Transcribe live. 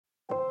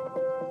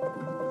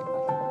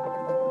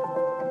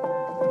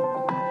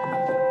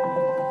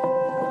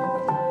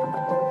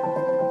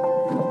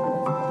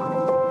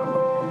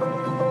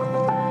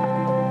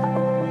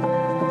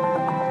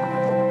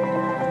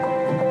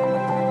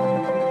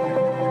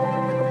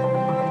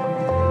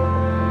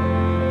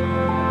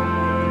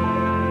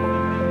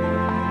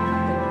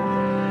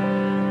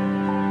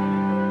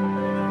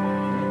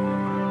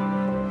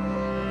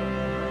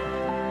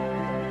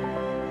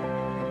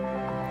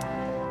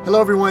Hello,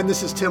 everyone.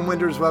 This is Tim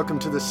Winders. Welcome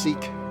to the Seek,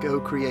 Go,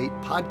 Create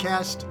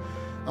podcast.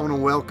 I want to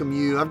welcome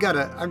you. I've got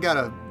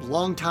a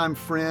longtime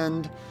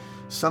friend.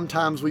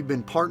 Sometimes we've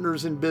been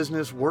partners in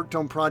business, worked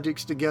on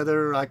projects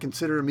together. I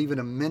consider him even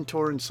a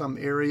mentor in some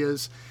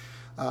areas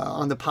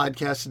on the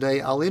podcast today.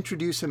 I'll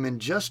introduce him in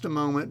just a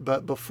moment,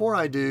 but before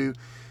I do,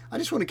 I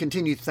just want to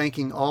continue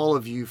thanking all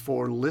of you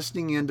for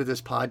listening into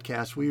this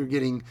podcast. We are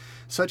getting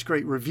such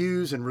great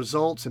reviews and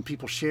results and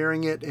people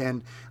sharing it,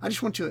 and I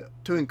just want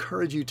to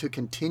encourage you to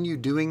continue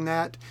doing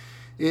that.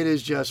 It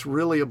is just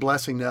really a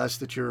blessing to us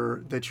that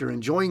you're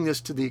enjoying this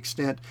to the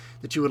extent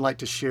that you would like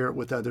to share it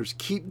with others.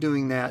 Keep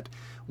doing that.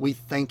 We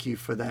thank you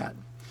for that.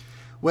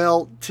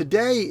 Well,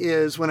 today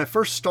is when I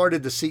first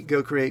started the Seek,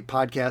 Go, Create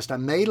podcast. I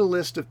made a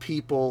list of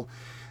people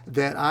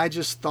that I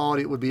just thought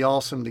it would be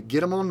awesome to get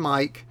them on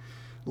mic.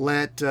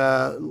 Let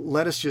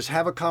us just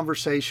have a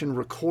conversation,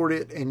 record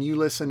it, and you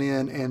listen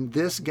in. And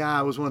this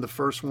guy was one of the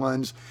first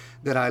ones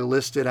that I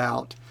listed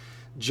out.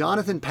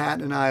 Jonathan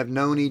Patton and I have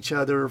known each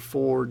other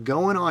for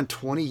going on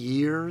 20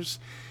 years,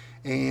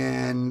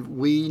 and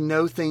we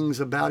know things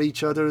about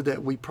each other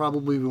that we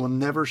probably will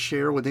never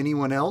share with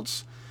anyone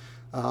else.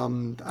 I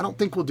don't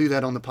think we'll do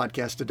that on the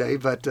podcast today,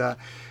 but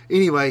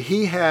anyway,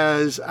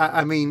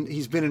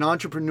 he's been an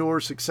entrepreneur,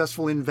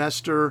 successful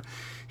investor.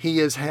 He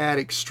has had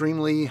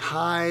extremely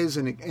highs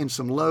and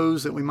some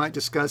lows that we might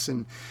discuss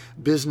in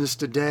business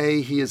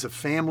today. He is a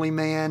family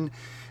man,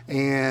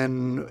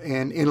 and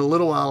in a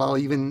little while, I'll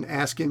even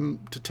ask him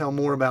to tell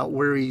more about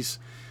where he's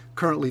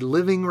currently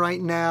living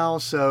right now.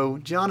 So,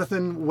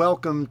 Jonathan,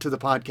 welcome to the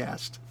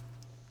podcast.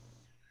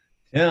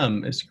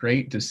 Tim, it's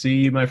great to see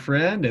you, my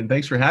friend, and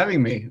thanks for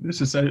having me. This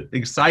is so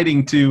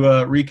exciting to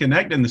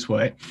reconnect in this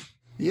way.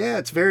 Yeah,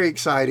 it's very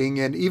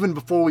exciting. And even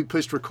before we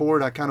pushed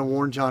record, I kind of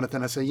warned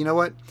Jonathan. I said, you know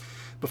what?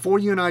 Before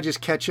you and I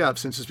just catch up,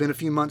 since it's been a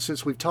few months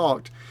since we've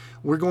talked,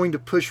 we're going to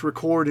push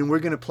record and we're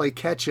going to play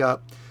catch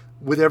up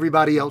with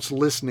everybody else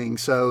listening.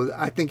 So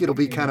I think it'll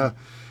be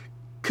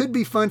could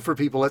be fun for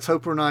people. Let's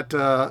hope we're not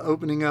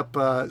opening up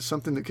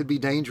something that could be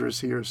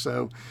dangerous here.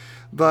 So,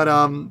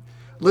 but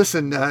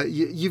listen,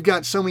 you've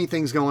got so many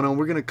things going on.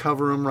 We're going to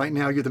cover them right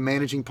now. You're the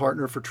managing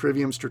partner for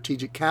Trivium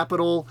Strategic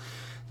Capital.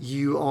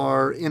 You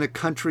are in a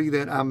country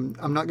that I'm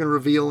not going to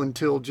reveal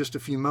until just a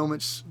few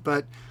moments.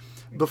 But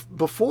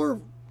before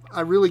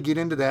I really get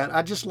into that,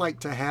 I just like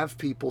to have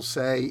people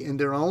say in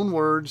their own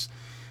words,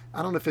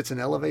 I don't know if it's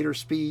an elevator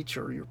speech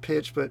or your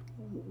pitch, but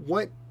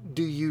what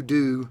do you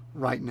do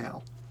right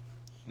now?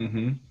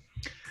 Mm-hmm.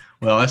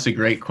 Well, that's a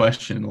great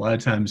question. A lot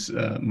of times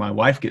my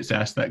wife gets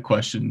asked that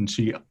question, and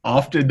she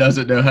often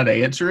doesn't know how to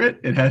answer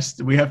it.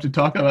 We have to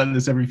talk about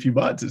this every few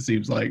months, it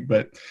seems like.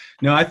 But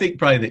no, I think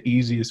probably the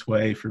easiest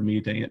way for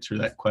me to answer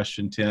that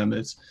question, Tim,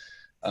 is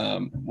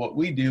what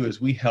we do is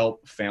we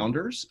help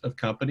founders of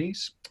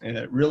companies, and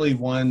really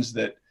ones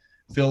that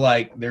feel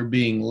like they're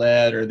being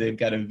led, or they've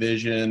got a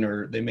vision,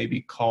 or they may be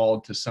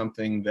called to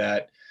something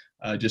that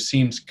just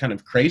seems kind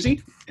of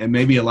crazy and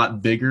maybe a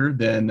lot bigger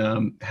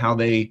than how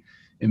they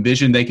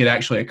envision they could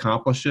actually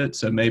accomplish it.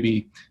 So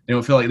maybe they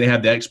don't feel like they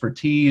have the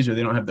expertise, or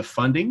they don't have the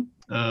funding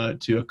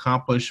to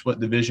accomplish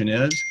what the vision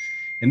is.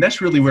 And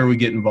that's really where we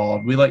get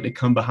involved. We like to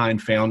come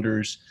behind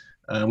founders.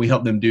 We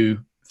help them do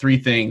three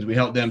things. We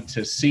help them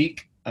to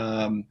seek.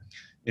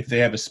 If they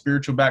have a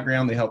spiritual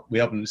background, we help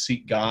them to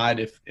seek God.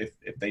 If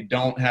they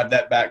don't have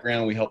that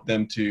background, we help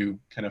them to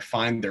kind of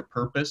find their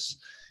purpose.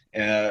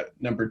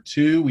 Number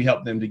two, we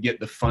help them to get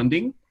the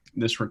funding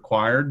that's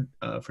required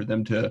for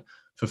them to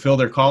fulfill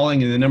their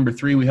calling. And then number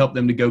three, we help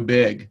them to go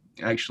big,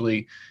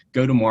 actually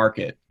go to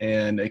market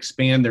and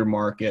expand their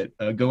market,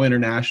 go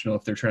international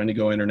if they're trying to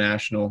go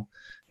international.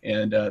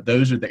 And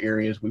those are the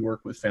areas we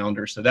work with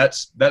founders. So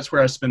that's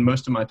where I spend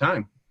most of my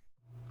time.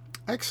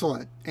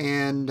 Excellent.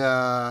 And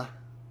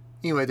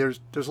anyway, there's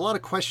a lot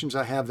of questions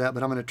I have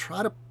but I'm going to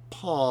try to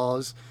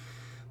pause,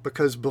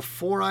 because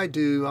before I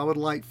do, I would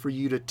like for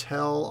you to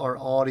tell our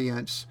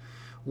audience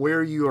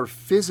where you are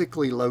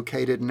physically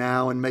located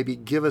now, and maybe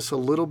give us a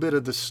little bit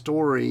of the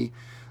story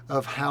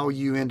of how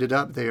you ended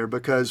up there.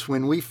 Because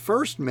when we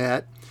first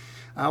met,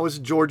 I was a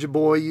Georgia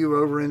boy, you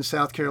were over in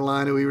South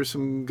Carolina. We were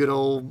some good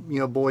old,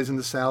 boys in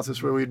the South.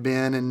 That's where we'd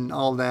been and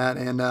all that.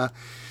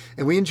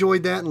 And we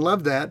enjoyed that and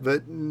loved that.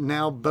 But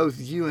now both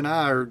you and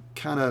I are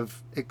kind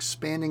of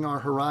expanding our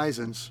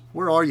horizons.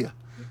 Where are you?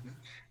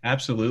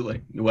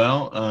 Absolutely.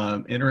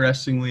 Well,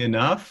 interestingly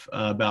enough,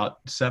 about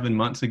 7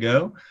 months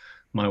ago,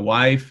 my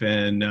wife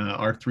and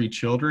our three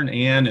children,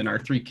 Anne, and our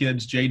three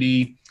kids,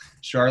 JD,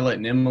 Charlotte,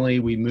 and Emily,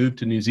 we moved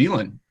to New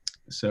Zealand.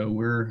 So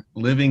we're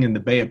living in the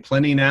Bay of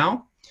Plenty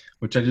now,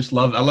 which I just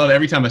love. I love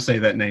every time I say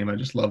that name. I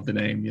just love the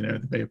name,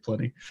 the Bay of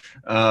Plenty.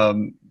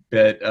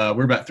 But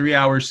we're about 3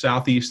 hours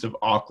southeast of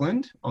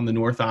Auckland on the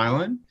North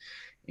Island.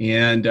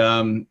 And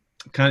kind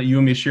of you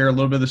want me to share a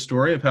little bit of the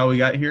story of how we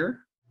got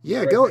here?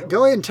 Yeah, go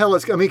ahead and tell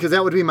us. Because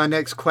that would be my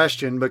next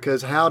question.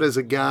 Because how does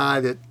a guy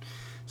that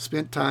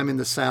spent time in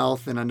the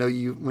South, and I know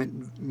you went,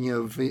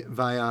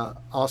 via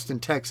Austin,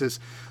 Texas,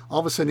 all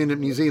of a sudden ended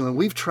up in New Zealand?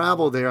 We've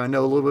traveled there. I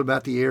know a little bit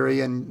about the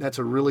area, and that's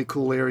a really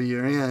cool area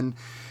you're in.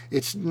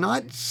 It's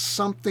not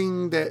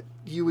something that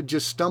you would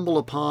just stumble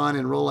upon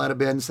and roll out of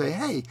bed and say,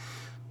 hey,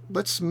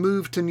 let's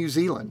move to New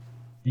Zealand.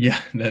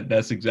 Yeah,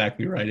 that's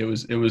exactly right. It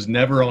was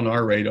never on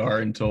our radar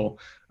until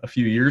a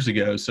few years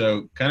ago.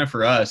 So kind of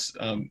for us,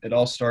 it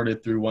all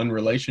started through one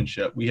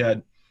relationship. We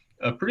had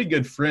a pretty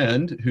good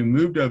friend who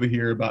moved over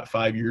here about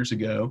 5 years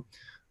ago.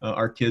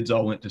 Our kids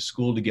all went to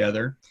school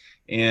together.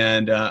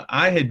 And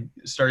I had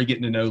started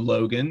getting to know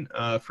Logan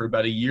for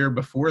about a year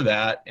before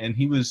that. And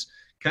he was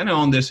kind of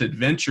on this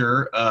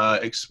adventure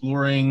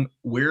exploring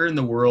where in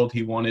the world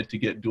he wanted to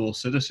get dual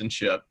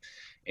citizenship.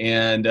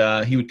 And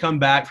he would come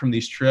back from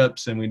these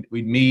trips and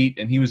we'd meet,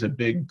 and he was a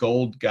big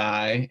gold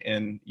guy.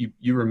 And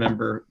you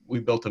remember we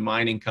built a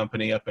mining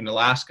company up in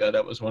Alaska.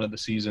 That was one of the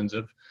seasons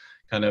of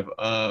kind of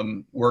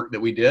work that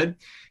we did.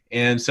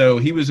 And so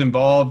he was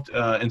involved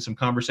in some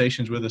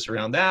conversations with us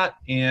around that.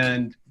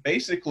 And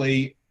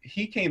basically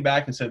he came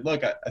back and said,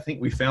 look, I think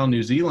we found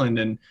New Zealand.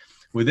 And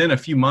within a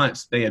few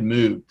months they had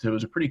moved. So it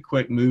was a pretty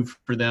quick move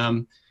for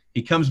them.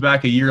 He comes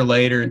back a year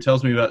later and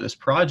tells me about this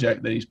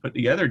project that he's put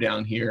together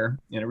down here,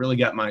 and it really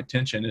got my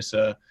attention. It's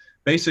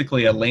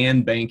basically a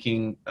land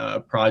banking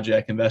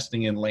project,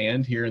 investing in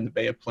land here in the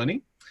Bay of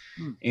Plenty.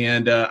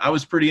 And I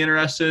was pretty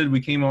interested.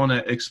 We came on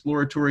an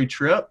exploratory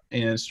trip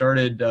and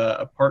started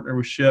a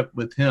partnership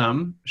with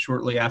him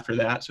shortly after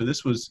that. So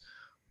this was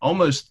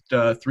almost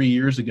 3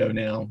 years ago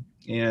now.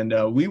 And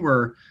we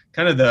were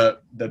kind of the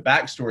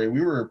backstory.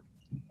 We were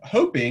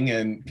hoping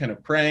and kind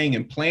of praying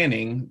and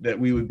planning that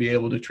we would be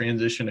able to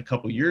transition a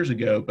couple years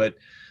ago. But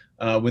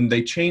when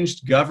they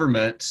changed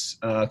governments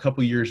a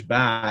couple years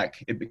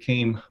back, it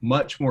became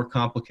much more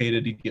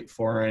complicated to get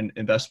foreign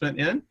investment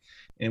in.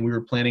 And we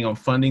were planning on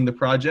funding the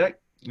project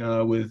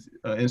with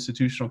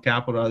institutional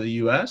capital out of the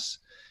U.S.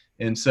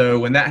 And so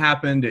when that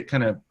happened, it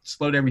kind of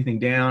slowed everything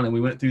down. And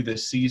we went through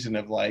this season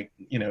of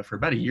for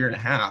about a year and a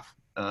half,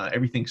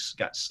 everything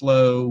got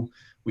slow.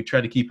 We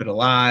tried to keep it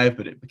alive,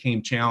 but it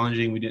became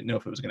challenging. We didn't know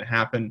if it was going to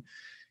happen.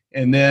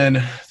 And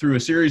then through a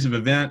series of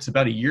events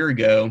about a year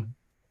ago,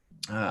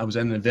 I was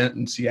at an event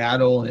in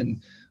Seattle,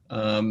 and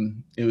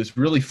it was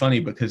really funny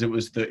because it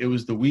was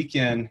the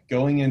weekend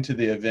going into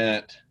the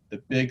event. The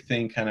big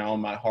thing kind of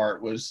on my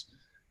heart was,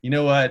 you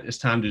know what, it's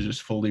time to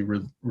just fully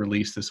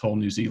release this whole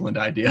New Zealand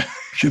idea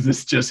because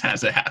this just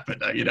hasn't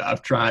happened.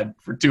 I've tried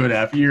for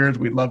 2.5 years.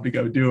 We'd love to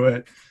go do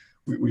it.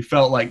 We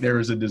felt like there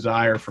was a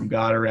desire from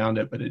God around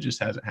it, but it just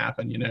hasn't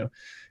happened, And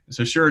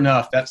so sure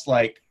enough, that's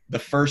like the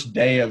first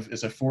day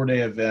it's a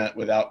 4-day event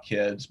without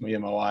kids, me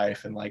and my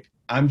wife. And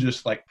I'm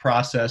just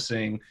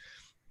processing,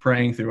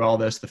 praying through all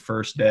this the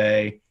first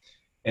day.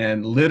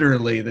 And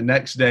literally the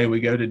next day we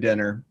go to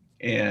dinner,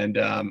 and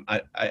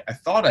I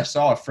thought I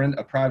saw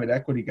a private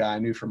equity guy I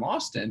knew from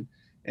Austin.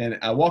 And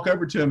I walk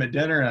over to him at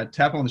dinner and I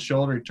tap him on the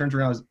shoulder. He turns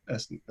around,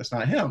 that's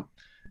not him.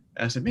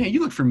 And I said, man,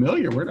 you look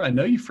familiar. Where do I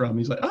know you from?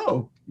 He's like,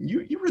 oh,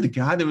 you were the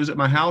guy that was at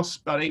my house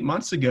about 8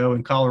 months ago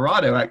in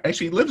Colorado. I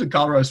actually lives in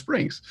Colorado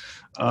Springs.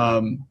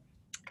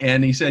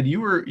 And he said, you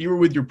were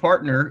with your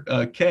partner,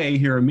 Kay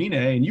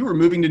Hiramine, and you were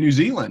moving to New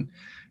Zealand.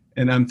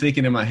 And I'm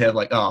thinking in my head,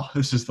 oh,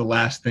 this is the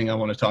last thing I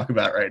want to talk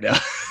about right now.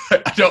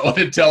 I don't want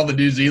to tell the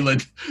New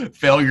Zealand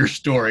failure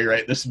story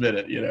right this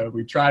minute.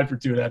 We tried for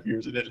 2.5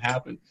 years. It didn't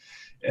happen.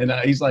 And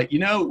he's like,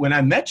 when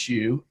I met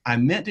you, I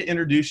meant to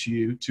introduce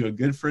you to a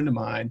good friend of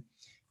mine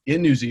in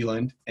New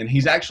Zealand, and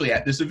he's actually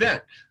at this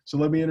event. So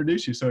let me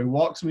introduce you. So he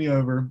walks me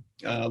over,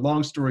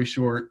 long story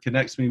short,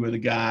 connects me with a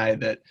guy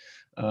that,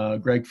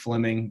 Greg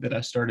Fleming, that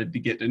I started to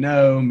get to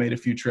know, made a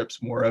few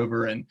trips more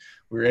over, and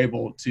we were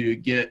able to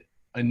get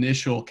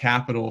initial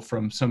capital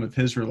from some of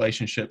his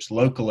relationships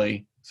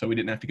locally. So we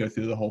didn't have to go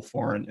through the whole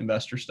foreign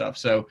investor stuff.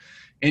 So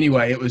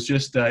anyway, it was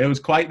just, it was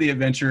quite the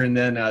adventure. And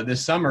then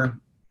this summer,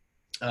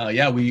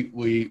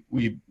 we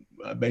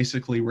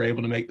basically were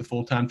able to make the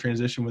full-time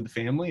transition with the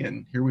family,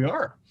 and here we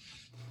are.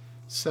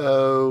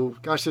 So,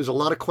 gosh, there's a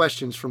lot of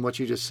questions from what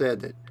you just said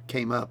that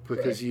came up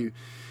because you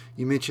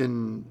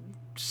mentioned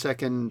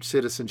second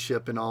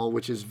citizenship and all,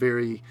 which is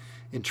very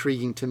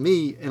intriguing to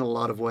me in a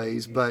lot of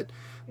ways. But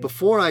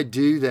before I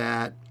do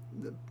that,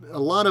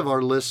 a lot of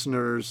our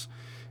listeners,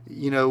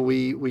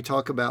 we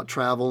talk about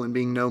travel and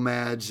being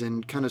nomads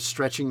and kind of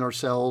stretching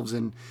ourselves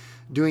and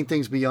doing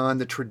things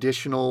beyond the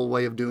traditional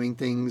way of doing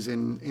things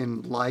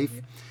in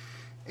life.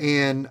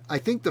 And I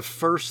think the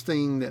first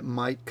thing that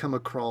might come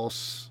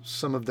across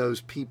some of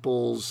those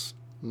people's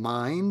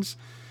minds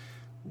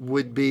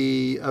would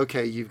be,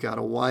 okay, you've got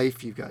a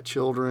wife, you've got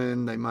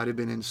children, they might have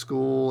been in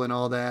school and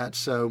all that.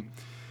 So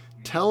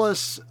tell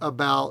us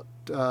about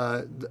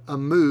a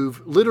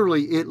move.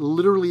 It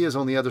literally is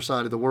on the other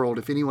side of the world.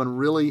 If anyone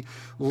really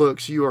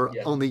looks, you are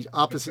on the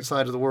opposite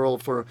side of the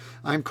world.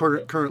 I'm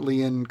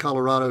currently in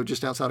Colorado,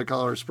 just outside of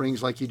Colorado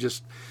Springs, like you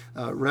just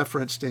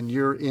referenced, and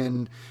you're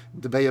in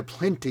the Bay of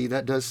Plenty.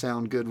 That does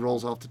sound good,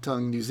 rolls off the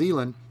tongue, New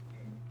Zealand.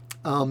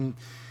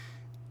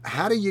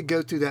 How do you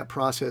go through that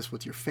process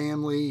with your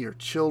family, your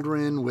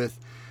children, with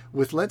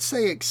let's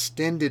say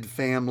extended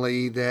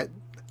family that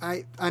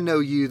I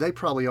know they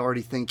probably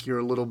already think you're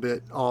a little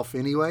bit off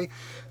anyway.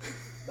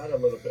 Not a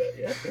little bit,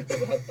 yeah.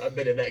 I've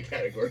been in that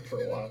category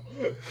for a while.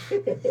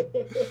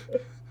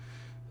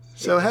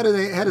 So how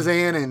does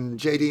Ann and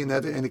JD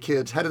and the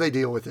kids, how do they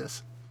deal with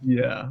this?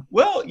 Yeah.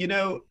 Well,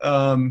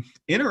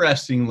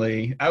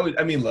 interestingly,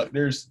 I mean, look,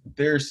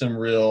 there's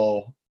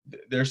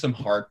some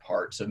hard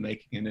parts of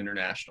making an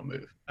international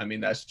move. I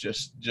mean, that's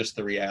just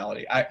the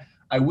reality.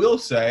 I will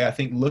say, I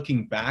think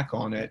looking back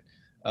on it,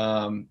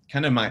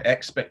 kind of my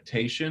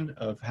expectation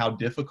of how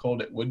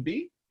difficult it would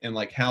be and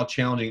like how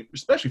challenging,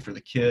 especially for the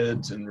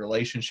kids and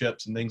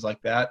relationships and things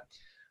like that.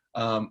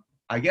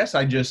 I guess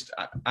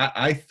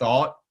I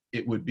thought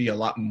it would be a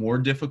lot more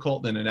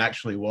difficult than it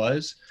actually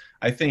was.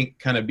 I think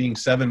kind of being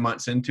 7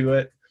 months into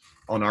it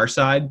on our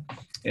side,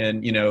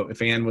 and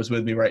if Ann was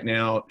with me right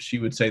now, she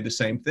would say the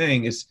same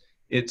thing.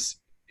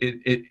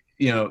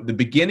 The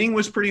beginning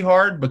was pretty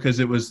hard because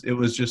it was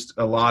just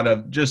a lot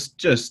of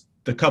just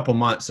the couple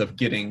months of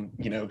getting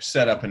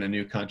set up in a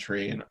new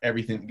country and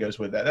everything that goes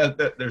with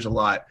that. There's a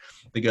lot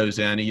that goes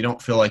in, and you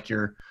don't feel like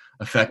you're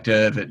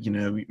effective at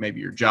maybe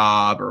your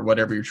job or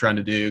whatever you're trying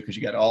to do because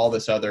you got all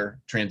this other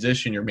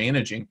transition you're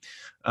managing.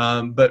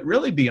 But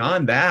really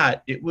beyond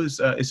that,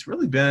 it's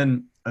really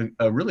been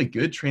a really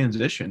good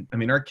transition. I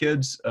mean, our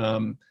kids,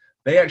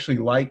 they actually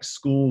like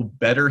school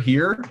better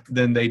here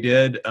than they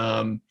did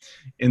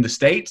in the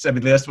States. I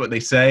mean, that's what they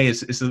say.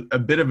 It's a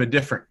bit of a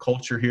different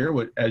culture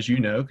here, as you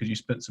know, because you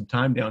spent some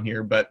time down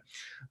here. But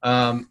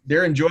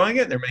they're enjoying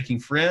it. They're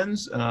making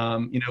friends.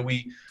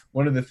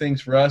 One of the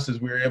things for us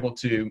is we were able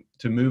to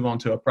move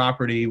onto a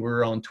property.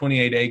 We're on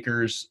 28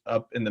 acres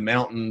up in the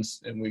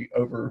mountains, and we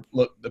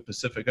overlook the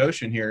Pacific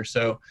Ocean here.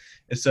 So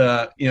it's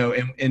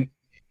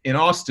in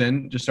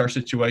Austin, just our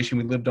situation,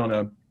 we lived on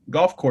a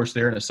golf course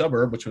there in a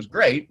suburb, which was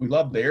great. We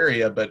loved the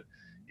area, but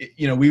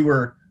we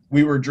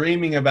were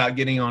dreaming about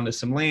getting onto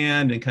some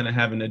land and kind of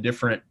having a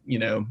different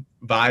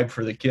vibe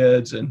for the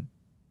kids, and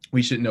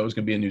we shouldn't know it was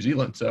going to be in New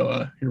Zealand.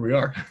 So here we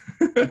are.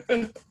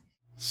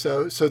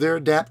 So they're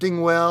adapting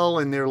well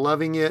and they're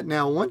loving it.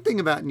 Now, one thing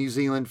about New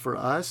Zealand for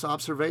us,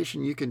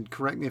 observation, you can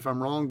correct me if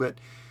I'm wrong, but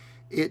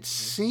it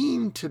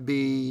seemed to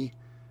be,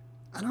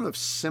 I don't know if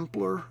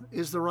simpler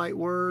is the right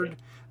word.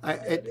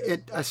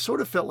 I sort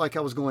of felt like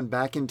I was going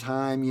back in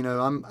time.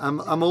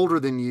 I'm older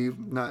than you.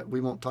 We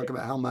won't talk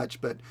about how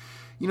much, but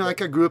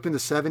like I grew up in the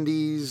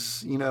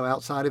 70s,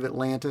 outside of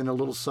Atlanta in a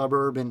little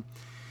suburb, and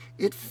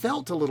it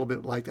felt a little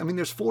bit like, I mean,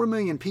 there's 4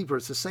 million people.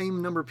 It's the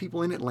same number of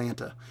people in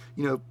Atlanta,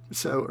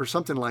 or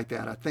something like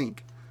that, I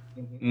think.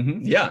 Mm-hmm.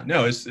 Yeah,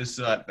 no, it's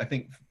I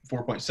think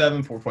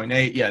 4.7,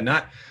 4.8. Yeah,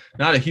 not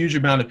a huge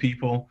amount of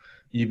people.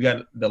 You've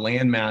got the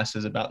land mass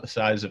is about the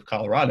size of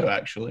Colorado,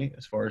 actually,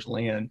 as far as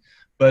land.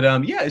 But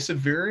yeah, it's a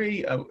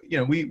very,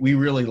 we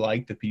really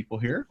like the people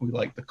here. We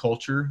like the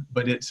culture,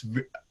 but it's,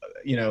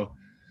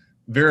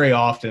 very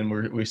often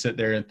we sit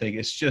there and think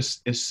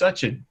it's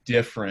such a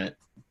different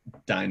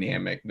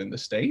dynamic than the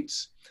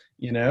States,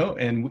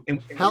 and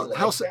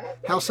how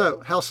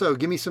so?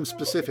 Give me some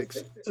specifics.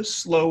 It's a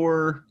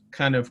slower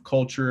kind of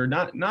culture,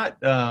 not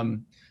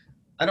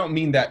I don't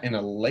mean that in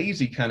a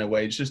lazy kind of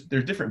way. It's just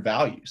they're different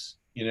values.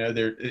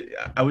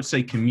 I would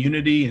say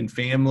community and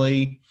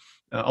family.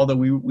 Although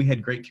we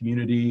had great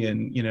community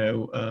and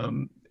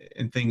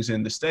and things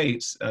in the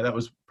States, that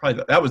was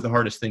the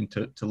hardest thing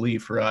to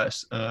leave for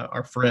us,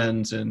 our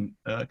friends and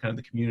kind of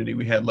the community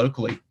we had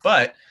locally.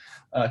 But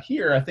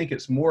here, I think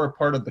it's more a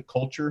part of the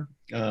culture,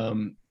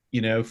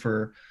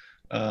 for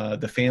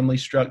the family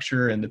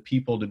structure and the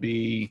people to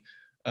be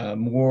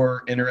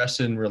more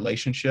interested in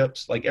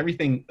relationships, like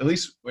everything, at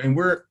least, and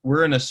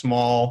we're in a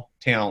small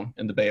town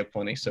in the Bay of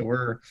Plenty. So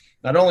we're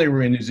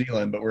in New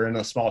Zealand, but we're in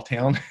a small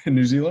town in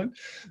New Zealand.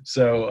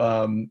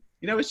 So,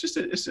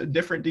 it's a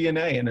different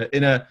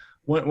DNA.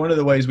 One of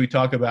the ways we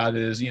talk about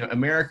it is,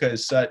 America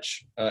is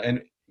such,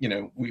 and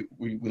we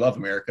love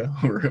America.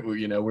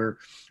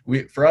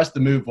 For us, the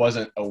move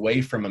wasn't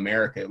away from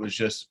America. It was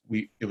just,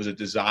 it was a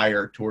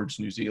desire towards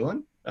New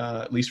Zealand,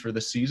 at least for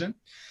this season.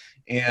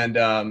 And,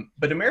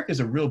 but America is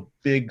a real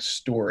big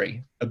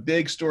story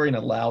and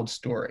a loud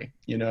story.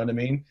 You know what I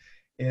mean?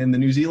 And the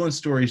New Zealand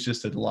story is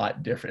just a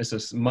lot different.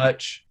 It's a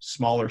much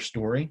smaller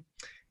story.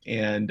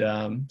 And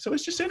so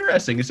it's just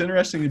interesting. It's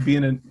interesting to be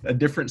in a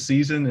different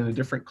season and a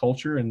different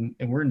culture, and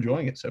we're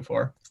enjoying it so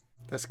far.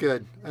 That's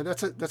good.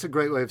 That's a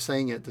great way of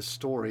saying it, the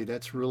story.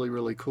 That's really,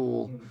 really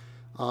cool.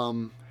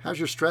 How's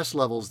your stress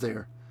levels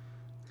there?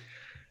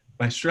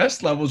 My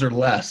stress levels are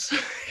less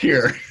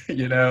here,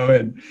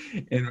 and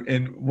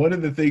one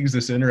of the things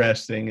that's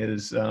interesting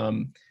is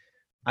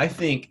I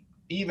think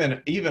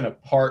even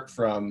apart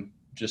from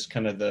just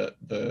kind of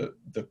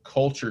the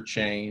culture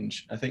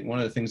change, I think one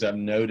of the things I've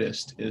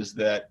noticed is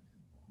that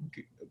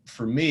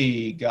for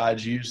me,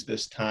 God's used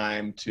this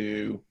time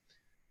to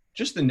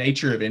just the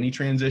nature of any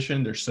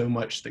transition. There's so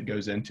much that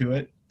goes into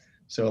it.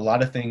 So a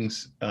lot of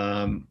things,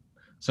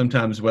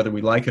 sometimes whether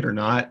we like it or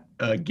not,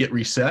 get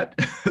reset.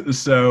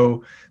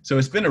 So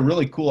it's been a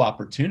really cool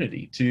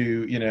opportunity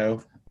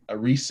to,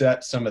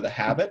 reset some of the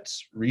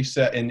habits,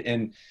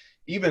 and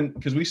even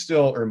because we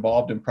still are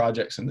involved in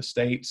projects in the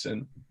States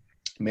and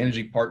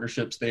managing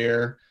partnerships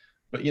there.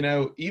 But,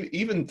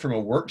 even from a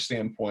work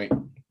standpoint,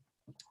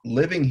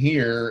 living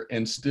here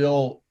and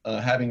still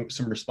having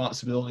some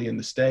responsibility in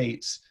the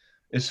States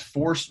has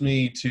forced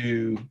me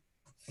to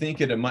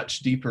think at a much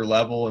deeper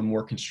level and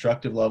more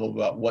constructive level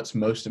about what's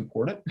most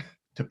important,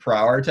 to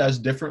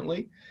prioritize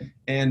differently,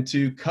 and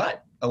to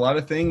cut a lot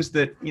of things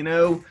that,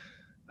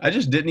 I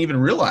just didn't even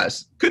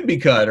realize could be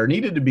cut or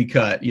needed to be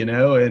cut,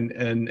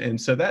 and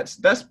so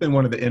that's been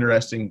one of the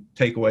interesting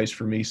takeaways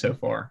for me so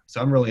far. So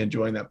I'm really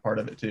enjoying that part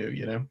of it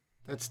too.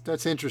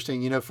 That's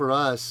interesting. For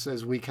us,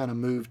 as we kind of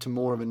moved to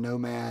more of a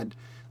nomad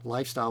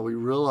lifestyle, we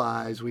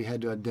realized we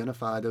had to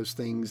identify those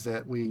things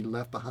that we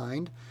left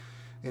behind.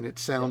 And it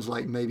sounds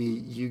like maybe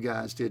you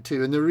guys did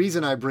too. And the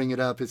reason I bring it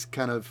up is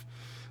kind of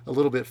a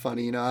little bit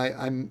funny.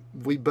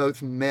 We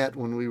both met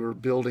when we were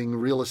building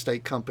real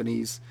estate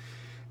companies,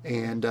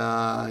 and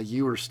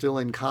you were still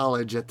in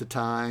college at the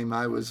time.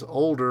 I was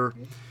older,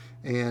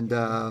 and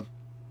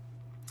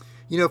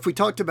if we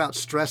talked about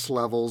stress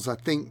levels, I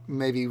think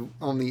maybe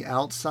on the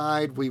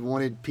outside we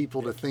wanted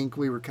people to think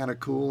we were kind of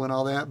cool and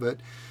all that, but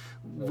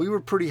we were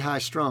pretty high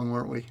strung,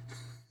 weren't we?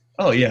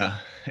 Oh yeah.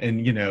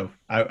 And,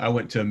 I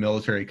went to a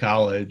military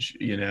college,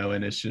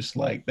 and it's just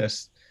like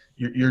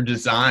you're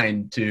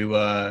designed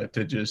to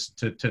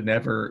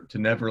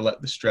never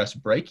let the stress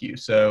break you.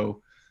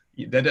 So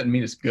that doesn't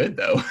mean it's good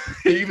though.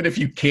 Even if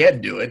you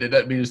can do it, it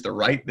doesn't mean it's the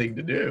right thing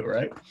to do.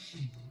 Right.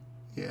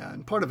 Yeah.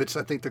 And part of it's,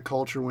 I think, the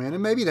culture win.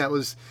 And maybe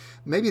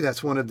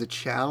that's one of the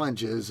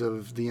challenges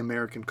of the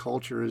American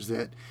culture, is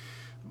that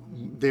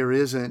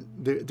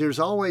there's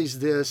always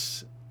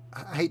this,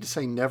 I hate to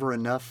say never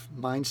enough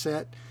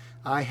mindset.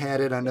 I had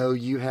it. I know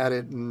you had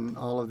it, and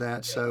all of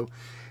that. So,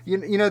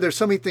 there's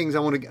so many things I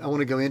want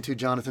to go into,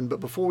 Jonathan. But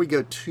before we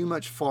go too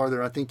much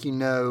farther, I think you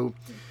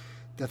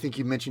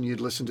mentioned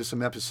you'd listened to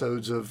some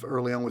episodes of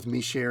early on with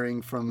me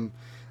sharing from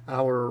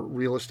our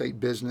real estate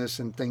business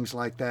and things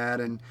like that.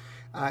 And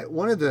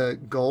one of the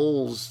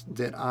goals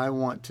that I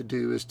want to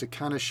do is to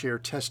kind of share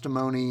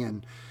testimony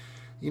and,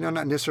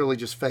 not necessarily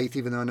just faith,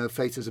 even though I know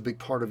faith is a big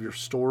part of your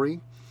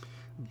story.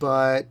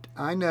 But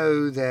I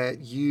know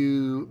that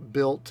you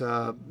built,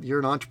 you're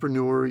an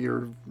entrepreneur,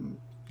 you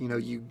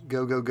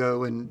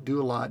go and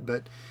do a lot.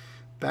 But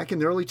back in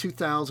the early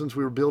 2000s,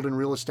 we were building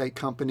real estate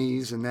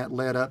companies, and that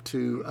led up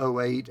to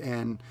 '08.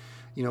 And,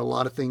 a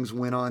lot of things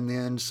went on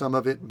then, some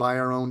of it by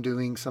our own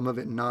doing, some of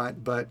it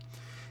not. But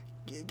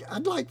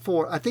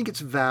I think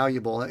it's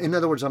valuable. In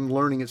other words, I'm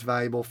learning it's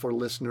valuable for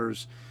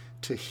listeners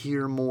to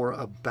hear more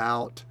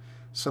about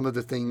some of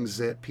the things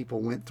that people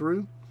went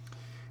through.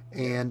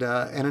 And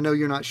I know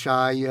you're not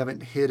shy. You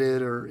haven't hid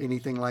it or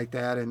anything like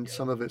that. And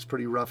some of it's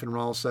pretty rough and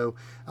raw. So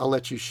I'll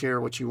let you share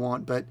what you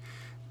want. But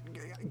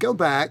go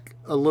back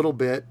a little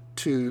bit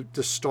to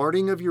the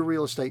starting of your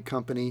real estate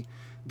company,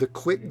 the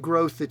quick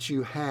growth that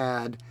you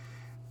had,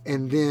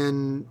 and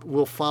then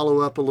we'll follow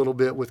up a little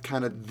bit with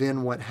kind of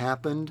then what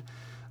happened.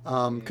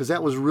 Because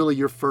that was really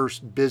your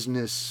first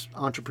business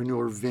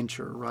entrepreneur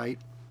venture, right?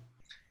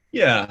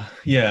 Yeah.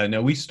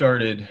 No, we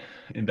started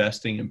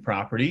investing in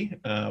property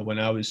when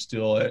I was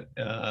still at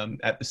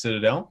the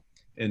Citadel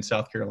in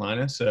South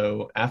Carolina.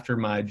 So after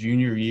my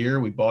junior year,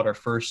 we bought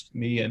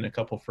me and a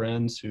couple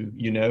friends who,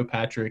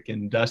 Patrick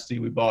and Dusty,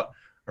 we bought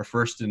our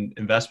first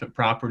investment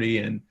property,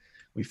 and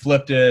we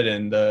flipped it.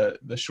 And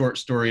the short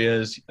story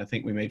is, I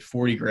think we made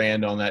 40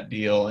 grand on that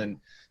deal. And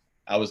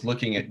I was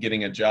looking at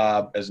getting a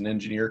job as an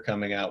engineer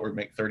coming out where we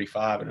make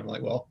 35. And I'm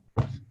like, well,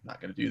 I'm not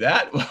going to do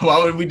that.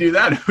 Why would we do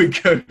that if we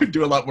could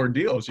do a lot more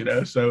deals,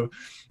 So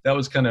that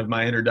was kind of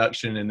my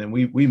introduction. And then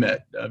we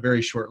met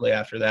very shortly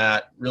after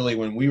that, really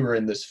when we were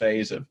in this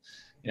phase of,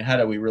 how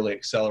do we really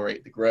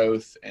accelerate the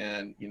growth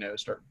and,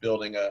 start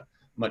building a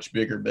much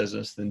bigger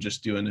business than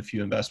just doing a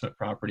few investment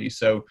properties.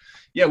 So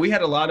yeah, we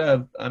had a lot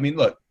of,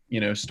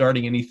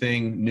 starting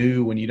anything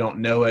new when you don't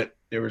know it,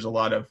 there was a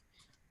lot of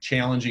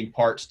challenging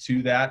parts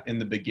to that in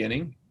the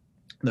beginning,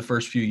 the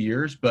first few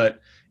years. But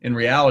in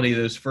reality,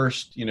 those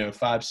first,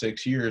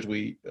 5-6 years,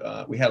 we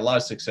had a lot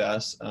of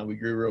success. We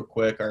grew real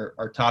quick.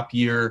 Our top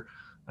year,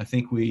 I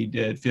think we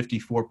did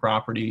 54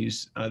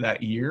 properties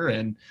that year,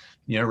 and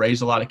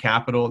raised a lot of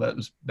capital.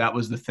 That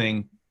was the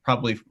thing,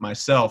 probably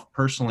myself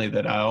personally,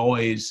 that I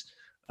always,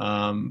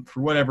 for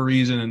whatever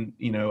reason,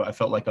 I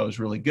felt like I was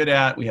really good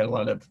at. We had a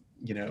lot of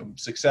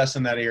success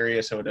in that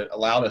area, so it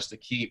allowed us to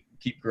keep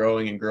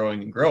growing and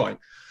growing and growing.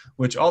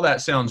 Which all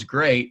that sounds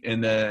great,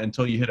 and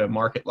until you hit a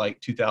market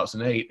like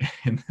 2008,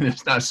 and then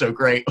it's not so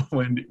great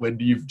when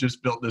you've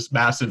just built this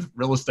massive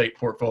real estate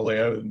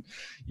portfolio and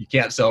you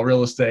can't sell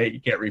real estate, you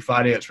can't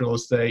refinance real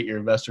estate, your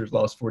investors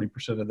lost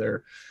 40% of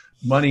their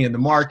money in the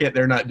market,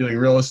 they're not doing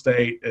real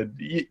estate, and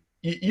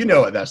you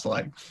know what that's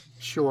like.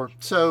 Sure.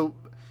 So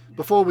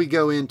before we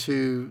go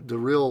into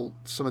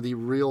some of the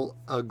real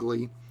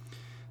ugly,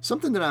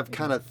 something that I've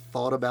kind of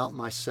thought about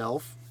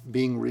myself,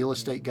 being real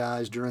estate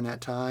guys during that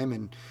time,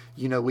 and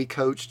we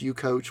coached, you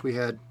coached, we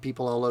had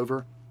people all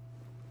over.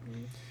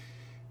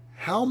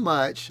 How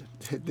much,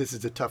 this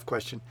is a tough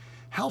question,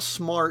 how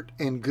smart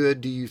and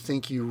good do you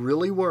think you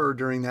really were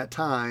during that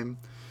time,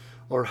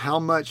 or how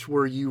much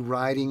were you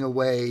riding a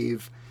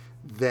wave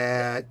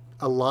that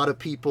a lot of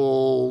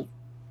people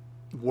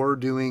were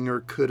doing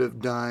or could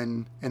have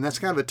done? And that's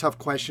kind of a tough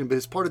question, but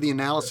it's part of the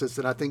analysis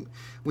that I think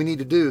we need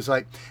to do. Is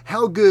like,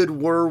 how good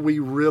were we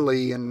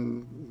really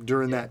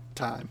during Yeah. that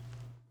time?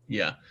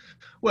 Yeah.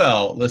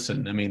 Well,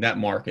 listen, I mean, that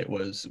market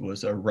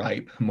was a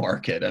ripe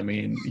market. I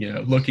mean,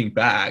 looking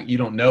back, you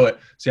don't know it.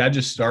 See, I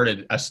just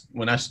started,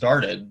 when I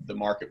started, the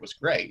market was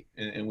great.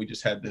 And we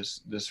just had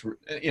this,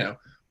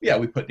 yeah,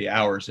 we put the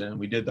hours in,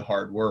 we did the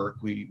hard work,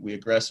 we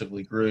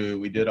aggressively grew,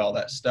 we did all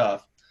that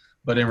stuff.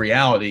 But in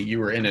reality, you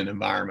were in an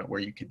environment where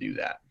you could do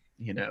that.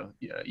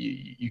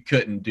 You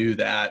couldn't do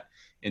that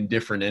in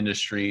different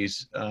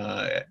industries,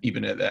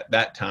 even at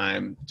that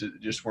time,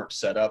 just weren't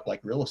set up like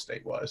real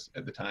estate was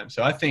at the time.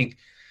 So I think,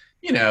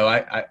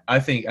 I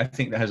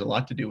think that has a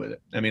lot to do with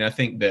it. I mean, I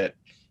think it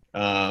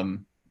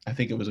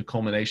was a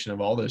culmination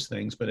of all those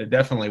things, but it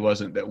definitely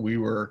wasn't that we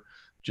were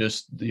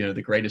just,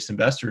 the greatest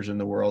investors in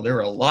the world. There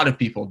were a lot of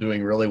people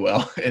doing really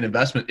well in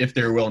investment if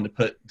they were willing to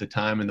put the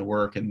time and the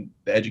work and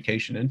the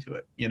education into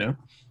it.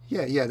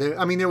 Yeah.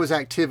 There was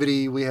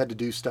activity. We had to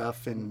do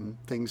stuff and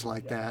things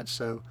like that.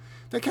 So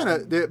that kind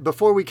of,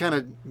 before we kind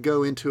of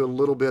go into a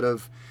little bit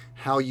of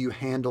how you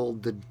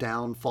handled the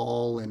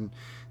downfall and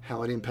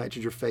how it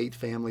impacted your faith,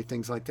 family,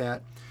 things like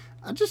that,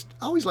 I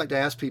always like to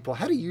ask people,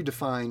 how do you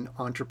define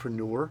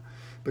entrepreneur?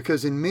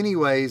 Because in many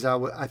ways,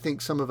 I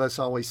think some of us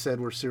always said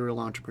we're serial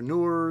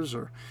entrepreneurs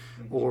or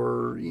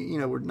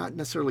we're not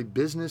necessarily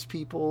business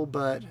people,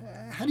 but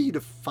how do you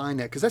define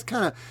that? Because that's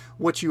kind of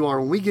what you are.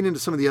 When we get into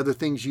some of the other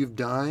things you've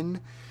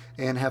done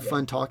and have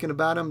fun talking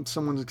about them,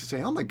 someone's going to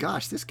say, oh my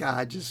gosh, this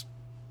guy he's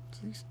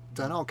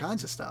done all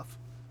kinds of stuff.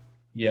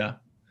 Yeah.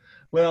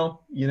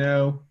 Well,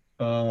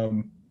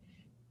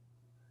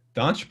 the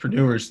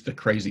entrepreneur is the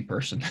crazy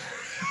person.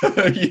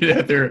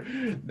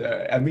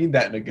 I mean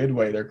that in a good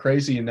way. They're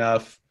crazy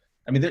enough.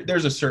 I mean,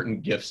 there's a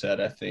certain gift set,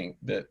 I think,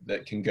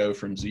 that can go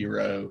from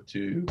 0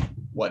 to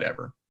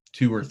whatever,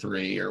 2 or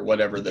 3 or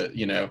whatever,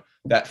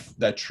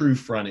 that true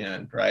front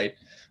end, right?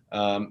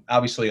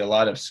 Obviously, a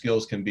lot of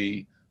skills can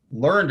be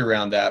learned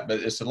around that, but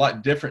it's a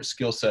lot different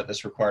skill set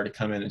that's required to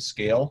come in and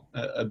scale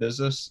a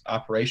business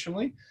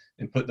operationally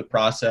and put the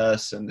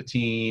process and the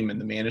team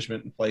and the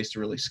management in place to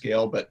really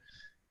scale. But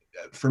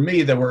for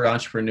me, the word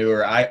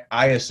entrepreneur,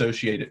 I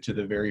associate it to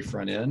the very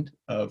front end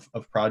of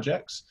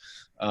projects,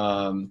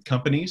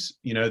 companies,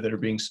 that are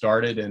being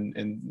started and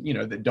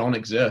that don't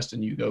exist,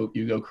 and you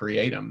go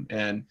create them.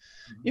 And,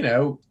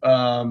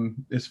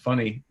 it's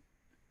funny.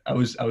 I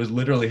was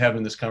literally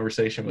having this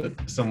conversation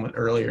with someone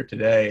earlier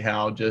today,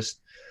 how just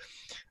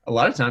a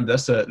lot of times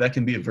that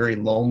can be a very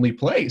lonely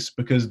place,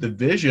 because the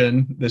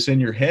vision that's in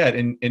your head,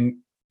 and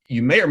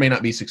you may or may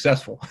not be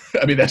successful.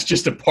 I mean, that's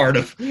just a part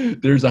of,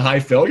 there's a high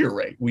failure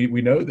rate. We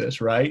know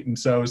this, right? And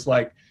so it's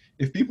like,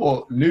 if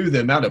people knew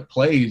the amount of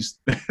plays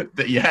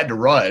that you had to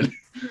run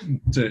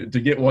to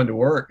get one to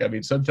work, I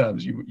mean,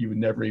 sometimes you would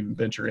never even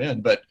venture in.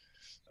 But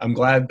I'm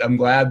glad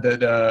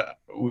that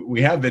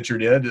we have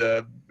ventured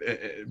in,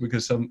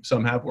 because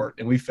some have worked,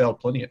 and we failed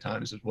plenty of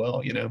times as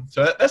well.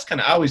 So that's kind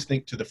of, I always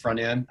think to the front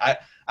end.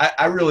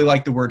 I really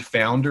like the word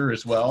founder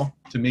as well.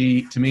 To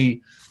me,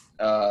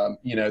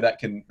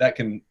 that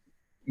can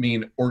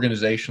mean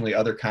organizationally,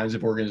 other kinds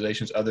of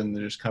organizations other than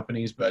just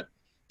companies. But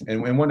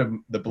and one of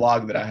the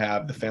blog that I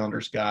have, the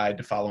Founder's Guide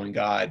to Following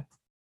God,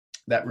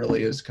 that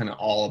really is kind of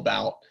all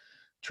about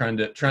trying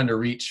to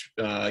reach,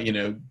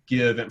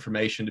 give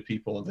information to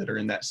people that are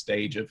in that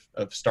stage of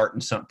starting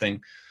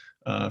something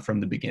from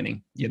the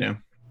beginning.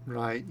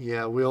 Right.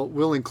 Yeah.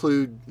 We'll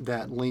include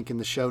that link in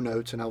the show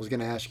notes, and I was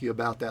going to ask you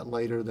about that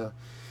later, the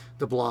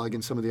blog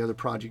and some of the other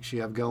projects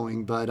you have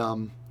going. But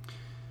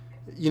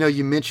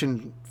you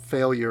mentioned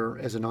failure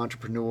as an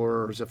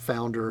entrepreneur or as a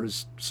founder,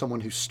 as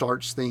someone who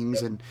starts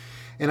things, and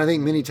I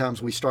think many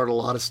times we start a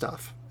lot of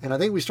stuff, and I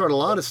think we start a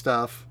lot of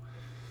stuff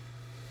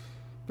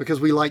because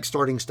we like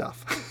starting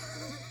stuff.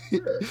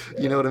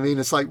 You know what I mean?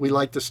 It's like we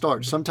like to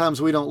start. Sometimes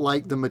we don't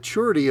like the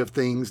maturity of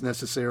things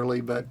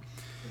necessarily, but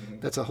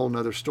that's a whole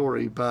nother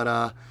story.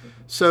 But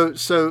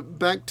so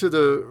back to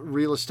the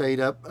real estate,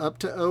 up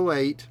to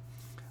 '08,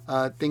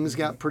 things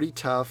got pretty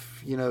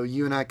tough.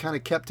 You and I kind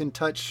of kept in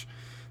touch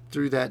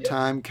through that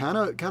time. Kind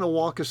of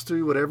walk us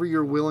through whatever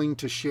you're willing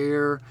to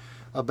share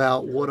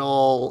about what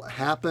all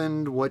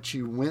happened, what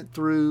you went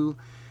through.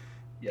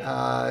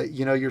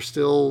 You're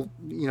still,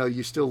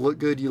 you still look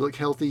good. You look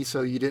healthy,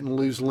 so you didn't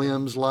lose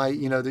limbs.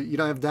 You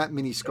don't have that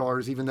many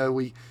scars, even though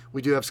we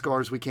do have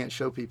scars we can't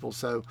show people.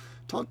 So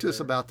talk to us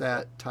about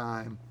that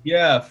time.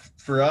 Yeah,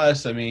 for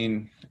us, I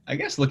mean, I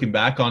guess looking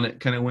back on it,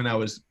 kind of when I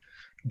was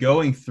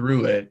going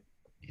through it,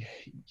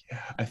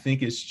 I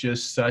think it's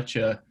just such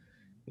a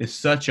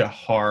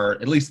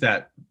hard, at least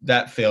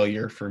that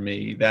failure for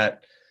me,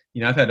 that,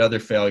 I've had other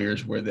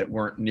failures that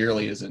weren't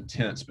nearly as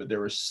intense, but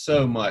there was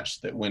so much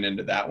that went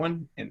into that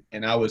one.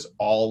 And I was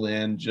all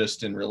in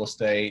just in real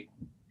estate,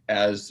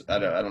 as I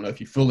don't know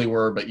if you fully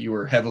were, but you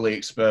were heavily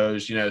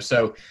exposed,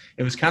 so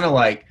it was kind of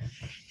like,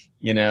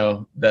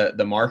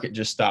 the market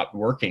just stopped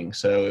working.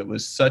 So it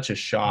was such a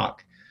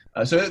shock.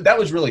 So that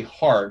was really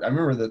hard. I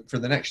remember that for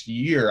the next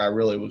year, I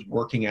really was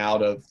working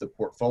out of the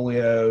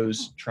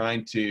portfolios,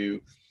 trying to,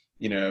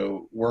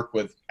 work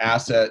with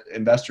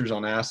investors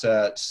on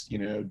assets,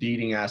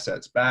 deeding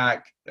assets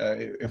back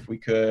if we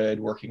could,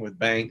 working with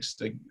banks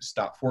to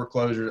stop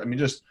foreclosures. I mean,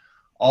 just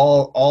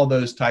all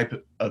those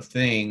type of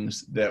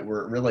things that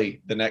were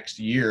really the next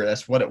year.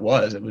 That's what it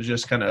was. It was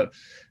just kind of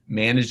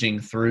managing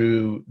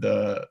through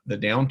the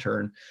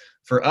downturn.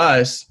 For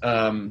us,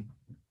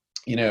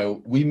 we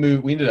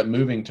ended up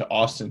moving to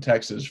Austin,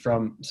 Texas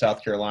from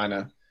South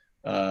Carolina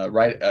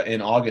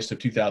in August of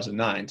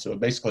 2009. So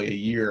basically a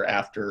year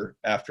after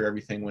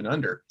everything went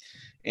under.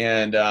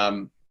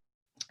 And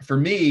for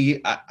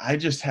me, I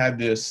just had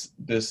this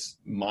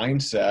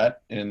mindset,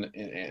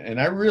 and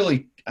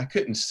I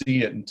couldn't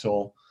see it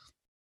until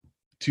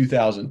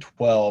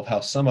 2012 how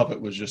some of it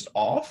was just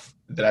off,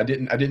 that I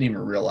didn't even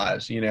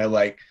realize.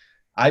 Like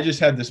I just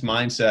had this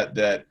mindset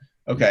that,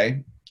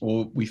 okay,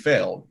 well, we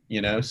failed,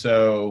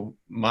 so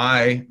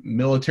my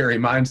military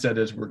mindset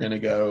is we're going to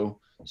go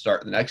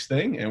start the next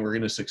thing and we're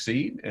going to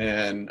succeed.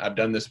 And I've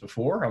done this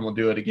before. I'm going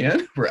to do it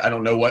again. I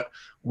don't know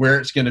where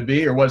it's going to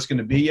be or what it's going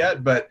to be yet,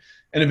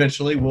 and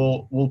eventually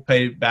we'll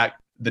pay back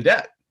the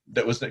debt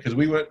that was, because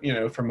we went,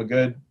 from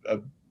a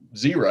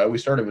zero. We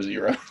started with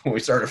zero when we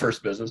started our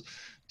first business,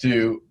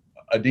 to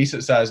a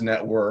decent sized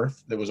net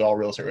worth that was all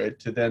real estate related,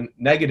 to then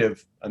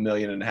negative $1.5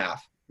 million,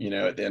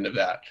 at the end of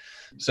that.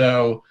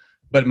 So,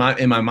 but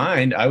in my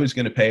mind, I was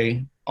going to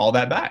pay all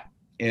that back,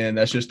 and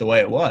that's just the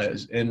way it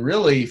was. And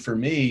really, for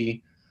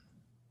me,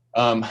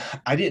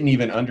 I didn't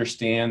even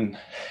understand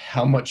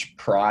how much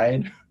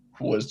pride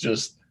was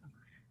just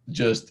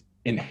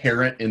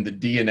inherent in the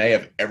DNA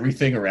of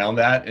everything around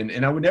that.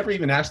 And I would never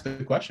even ask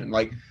the question.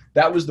 Like,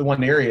 that was the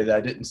one area that I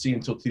didn't see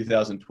until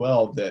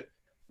 2012, that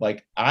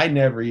like I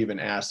never even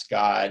asked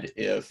God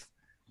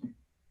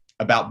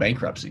about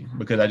bankruptcy,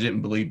 because I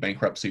didn't believe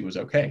bankruptcy was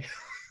okay.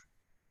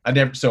 I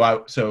didn't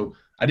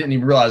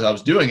even realize I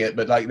was doing it,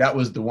 but like that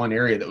was the one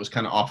area that was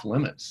kind of off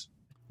limits.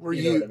 Were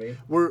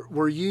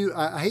you,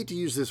 I hate to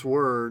use this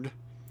word,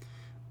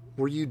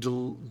 were you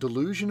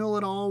delusional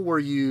at all? Were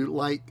you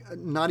like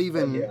not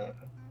even? Yeah,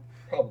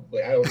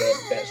 probably. I don't know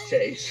if that's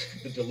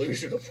changed the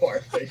delusional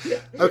part. But yeah.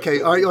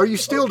 Okay, are you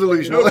still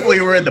delusional? Hopefully,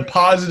 we're in the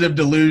positive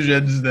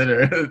delusions that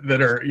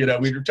are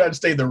we were trying to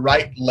stay in the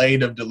right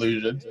lane of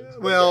delusions.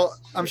 Well,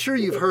 I'm sure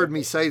you've heard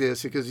me say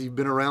this because you've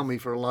been around me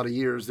for a lot of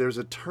years. There's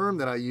a term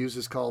that I use,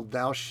 is called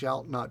 "Thou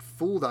shalt not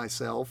fool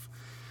thyself."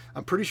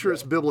 I'm pretty sure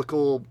it's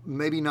biblical,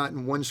 maybe not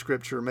in one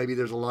scripture. Maybe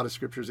there's a lot of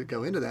scriptures that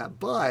go into that.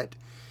 But,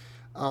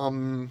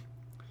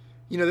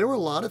 there were a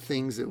lot of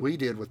things that we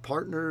did with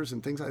partners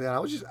and things like that.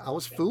 I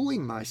was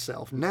fooling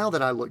myself. Now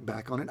that I look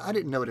back on it, I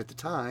didn't know it at the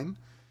time.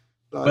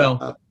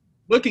 But,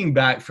 looking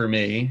back for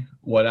me,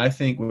 what I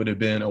think would have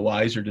been a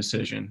wiser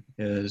decision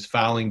is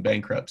filing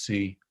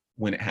bankruptcy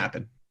when it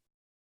happened.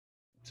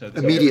 So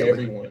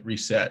immediately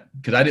reset,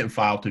 because I didn't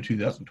file till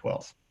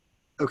 2012.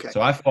 Okay.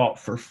 So I fought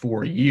for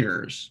 4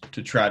 years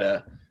to try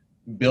to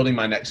building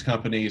my next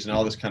companies and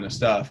all this kind of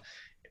stuff,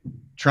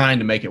 trying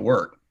to make it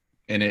work.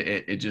 And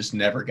it just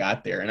never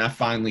got there. And I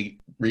finally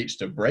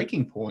reached a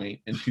breaking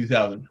point in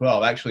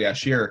 2012. Actually, I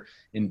share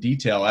in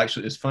detail.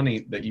 Actually, it's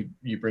funny that you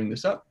bring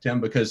this up,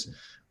 Tim, because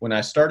when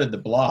I started the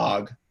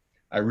blog,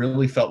 I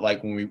really felt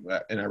like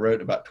I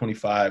wrote about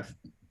 25,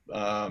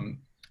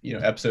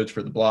 episodes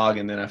for the blog.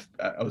 And then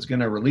I was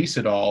going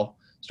to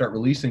start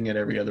releasing it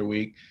every other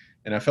week.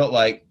 And I felt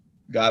like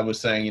God was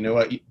saying, you know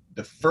what,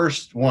 the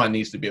first one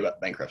needs to be about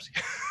bankruptcy.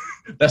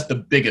 That's the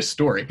biggest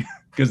story,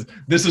 because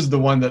this is the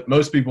one that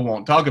most people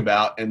won't talk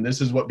about, and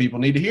this is what people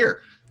need to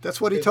hear.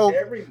 That's what he told.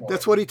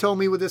 That's what he told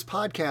me with this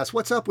podcast.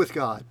 What's up with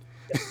God?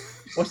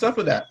 What's up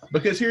with that?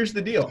 Because here's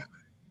the deal: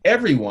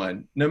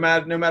 everyone, no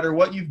matter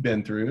what you've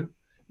been through,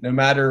 no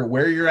matter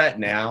where you're at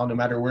now, no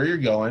matter where you're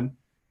going,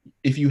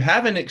 if you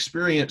haven't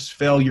experienced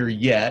failure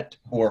yet,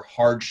 or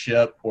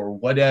hardship, or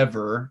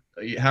whatever,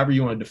 however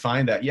you want to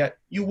define that yet,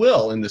 you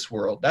will in this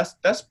world.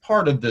 That's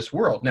part of this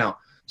world. Now,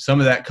 some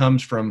of that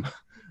comes from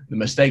the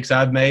mistakes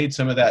I've made.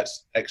 Some of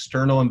that's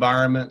external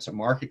environments, a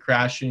market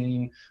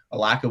crashing, a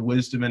lack of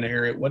wisdom in an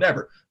area,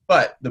 whatever.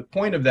 But the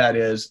point of that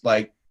is,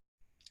 like,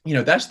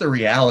 that's the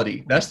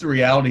reality. That's the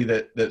reality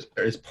that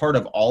is part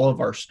of all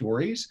of our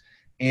stories.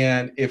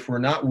 And if we're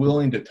not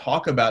willing to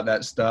talk about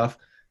that stuff,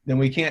 then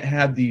we can't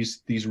have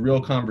these real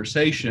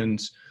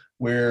conversations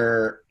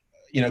where,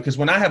 because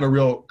when I have a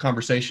real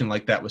conversation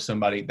like that with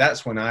somebody,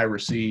 that's when I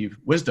receive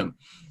wisdom.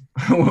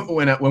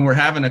 when we're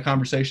having a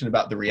conversation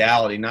about the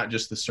reality, not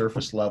just the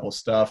surface level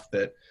stuff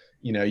that,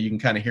 you can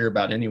kind of hear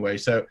about anyway.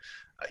 So,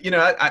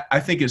 I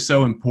think it's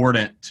so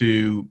important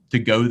to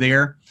go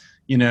there,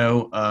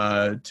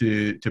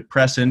 to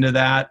press into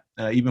that,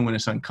 even when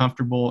it's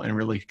uncomfortable, and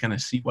really kind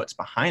of see what's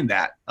behind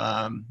that,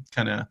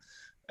 kind of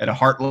at a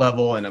heart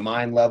level and a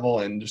mind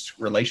level, and just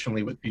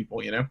relationally with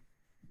people,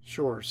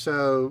 Sure.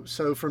 So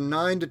from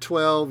 9 to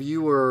 12,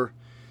 you were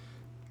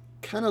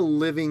kind of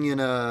living in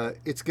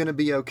it's going to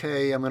be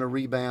okay, I'm going to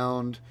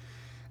rebound.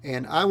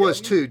 And I was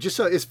too. Just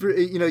so it's,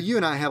 you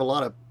and I have a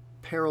lot of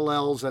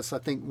parallels. That's, I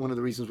think, one of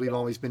the reasons we've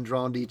always been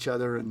drawn to each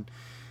other. And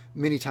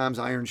many times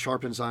iron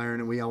sharpens iron,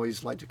 and we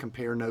always like to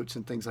compare notes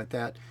and things like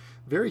that.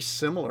 Very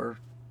similar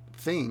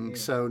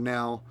things. So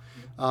now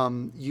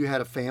you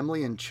had a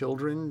family and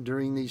children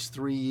during these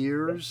 3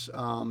 years.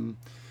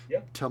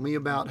 Tell me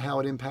about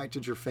how it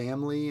impacted your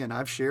family. And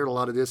I've shared a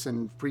lot of this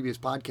in previous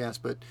podcasts,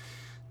 but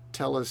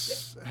tell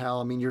us how,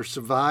 I mean, you're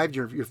survived,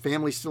 your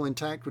family's still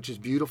intact, which is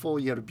beautiful.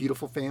 You had a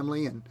beautiful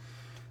family, and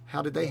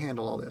how did they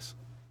handle all this?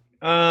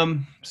 So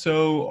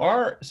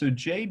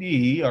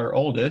JD, our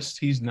oldest,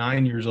 he's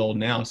 9 years old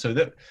now. So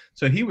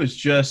he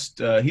was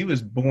he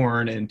was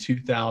born in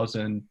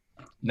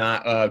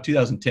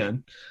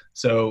 2010.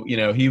 So,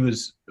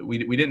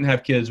 we didn't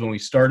have kids when we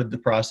started the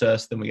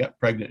process. Then we got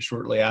pregnant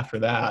shortly after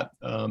that.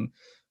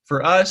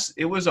 For us,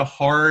 it was a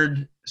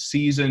hard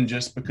season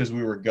just because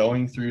we were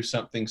going through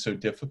something so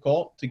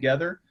difficult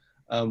together.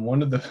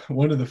 One of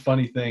the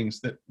funny things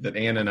that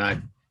Ann and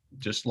I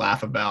just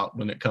laugh about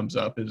when it comes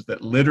up is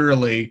that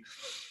literally,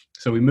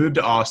 so we moved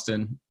to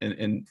Austin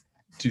in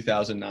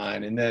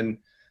 2009, and then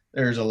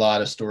there's a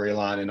lot of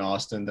storyline in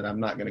Austin that I'm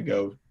not going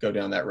to go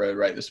down that road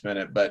right this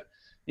minute, but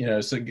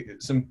so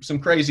some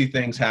crazy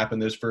things happened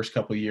those first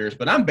couple of years,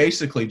 but I'm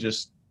basically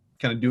just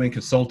kind of doing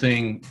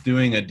consulting,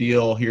 doing a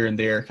deal here and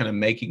there, kind of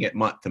making it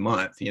month to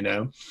month,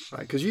 Right.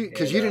 Because you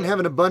didn't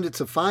have an abundance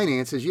of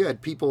finances. You had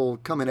people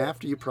coming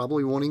after you,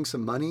 probably wanting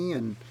some money.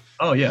 And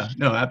oh yeah,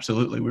 no,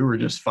 absolutely. We were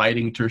just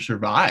fighting to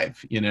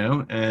survive,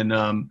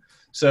 and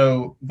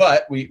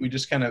but we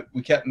just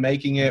we kept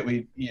making it.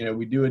 We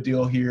do a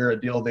deal here, a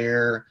deal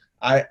there.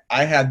 I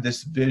had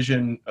this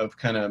vision of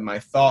kind of my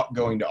thought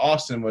going to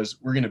Austin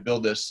was we're going to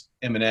build this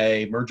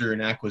M&A, merger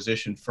and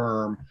acquisition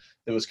firm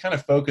that was kind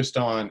of focused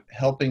on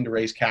helping to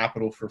raise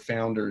capital for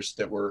founders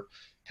that were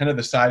kind of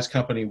the size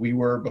company we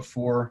were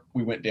before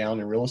we went down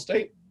in real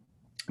estate,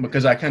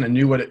 because I kind of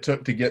knew what it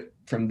took to get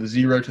from the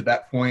zero to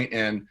that point.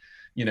 And,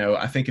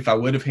 I think if I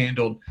would have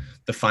handled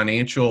the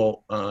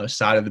financial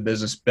side of the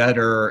business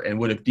better and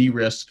would have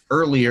de-risked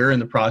earlier in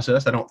the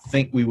process, I don't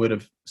think we would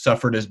have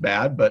suffered as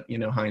bad, but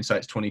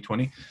hindsight's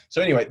 2020.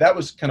 So anyway, that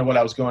was kind of what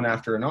I was going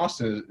after in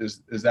Austin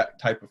is that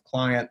type of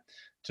client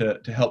to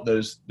help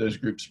those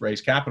groups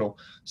raise capital.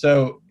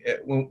 So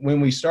when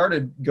we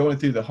started going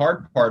through the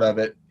hard part of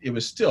it, it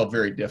was still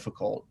very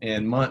difficult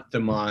and month to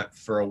month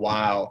for a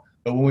while.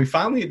 But when we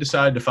finally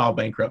decided to file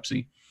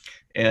bankruptcy,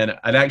 and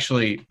I'd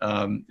actually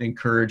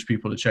encourage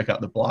people to check out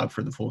the blog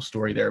for the full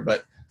story there.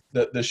 But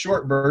the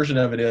short version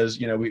of it is,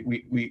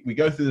 we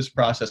go through this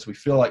process. We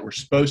feel like we're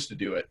supposed to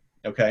do it.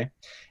 Okay.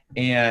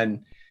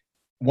 And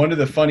one of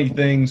the funny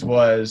things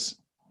was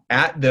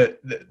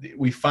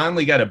we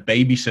finally got a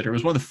babysitter. It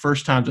was one of the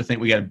first times I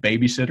think we got a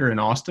babysitter in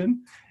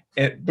Austin.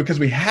 And because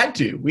we had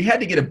to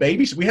get a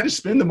babysitter. We had to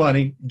spend the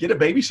money, get a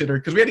babysitter,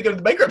 because we had to go to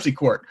the bankruptcy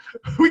court.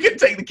 We couldn't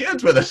take the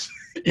kids with us,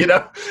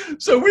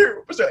 So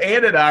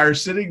Ann and I are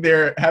sitting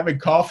there having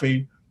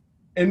coffee,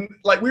 and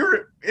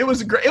it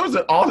was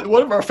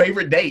one of our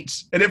favorite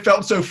dates, and it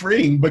felt so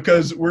freeing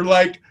because we're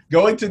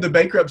going to the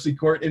bankruptcy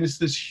court, and it's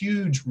this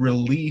huge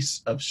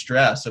release of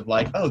stress of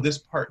oh, this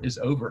part is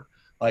over.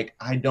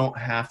 I don't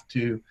have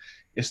to.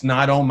 It's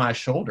not on my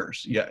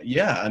shoulders.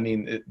 Yeah. I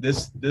mean,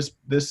 this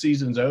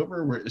season's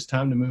over. It's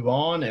time to move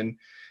on. And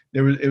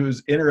it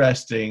was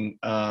interesting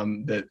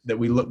that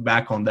we look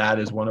back on that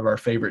as one of our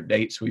favorite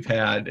dates we've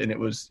had. And it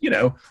was,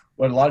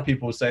 what a lot of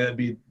people would say that'd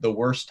be the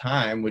worst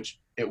time, which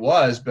it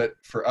was. But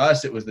for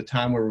us, it was the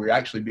time where we were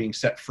actually being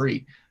set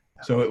free.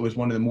 So it was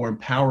one of the more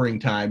empowering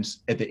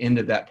times at the end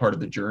of that part of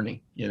the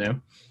journey. Did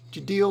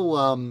you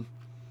deal?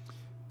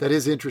 That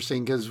is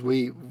interesting because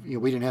we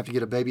didn't have to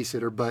get a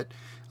babysitter, but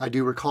I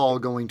do recall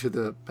going to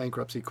the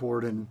bankruptcy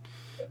court, and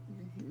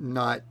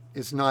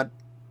it's not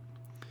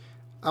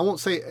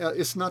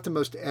the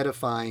most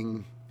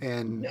edifying,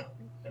 and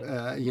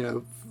did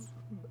you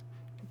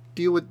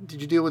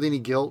deal with any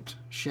guilt,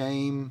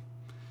 shame,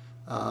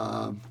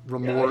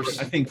 remorse?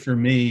 I think for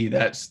me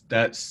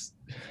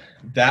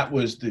that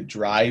was the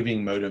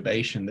driving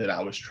motivation that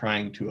I was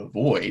trying to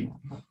avoid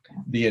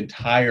the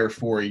entire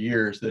 4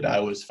 years that I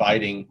was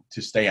fighting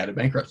to stay out of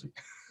bankruptcy.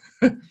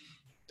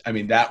 I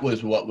mean, that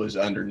was what was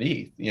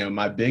underneath.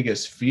 My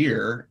biggest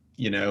fear,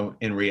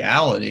 in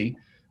reality,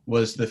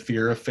 was the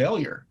fear of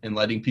failure and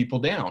letting people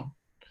down.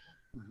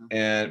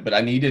 Mm-hmm. But I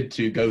needed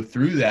to go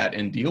through that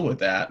and deal with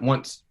that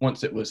once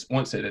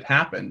it had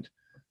happened,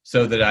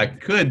 so that I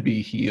could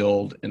be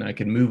healed and I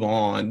could move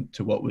on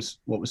to what was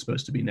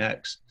supposed to be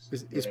next.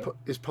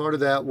 Is part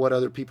of that what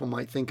other people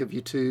might think of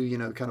you too?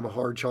 Kind of a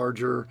hard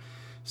charger,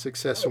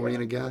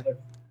 success-oriented guy.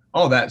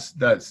 Oh, that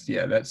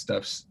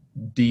stuff's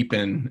deep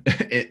in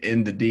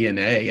the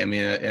DNA. I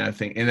mean, I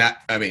think,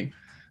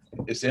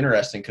 it's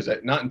interesting because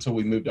not until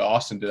we moved to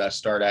Austin did I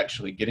start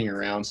actually getting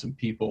around some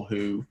people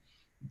who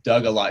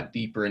dug a lot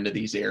deeper into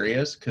these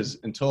areas. Because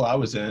until I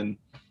was in,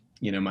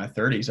 my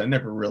 30s, I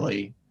never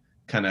really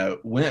kind of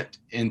went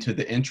into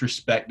the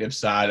introspective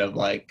side of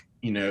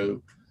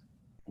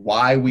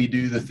why we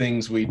do the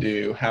things we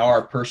do, how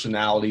our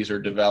personalities are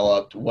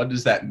developed, what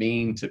does that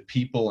mean to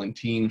people and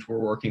teams we're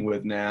working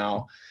with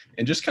now,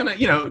 and just kind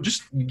of,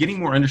 just getting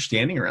more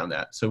understanding around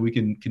that so we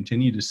can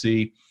continue to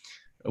see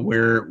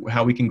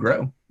how we can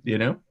grow,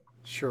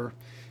 Sure.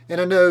 And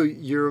I know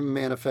you're a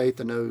man of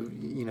faith. I know,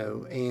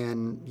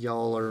 and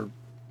y'all are,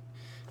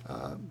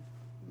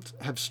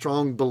 have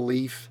strong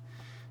belief.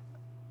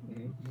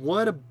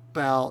 What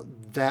about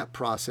that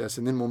process?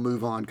 And then we'll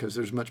move on because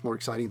there's much more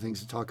exciting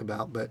things to talk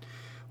about. But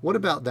what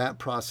about that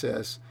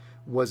process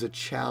was a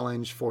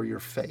challenge for your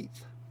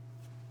faith?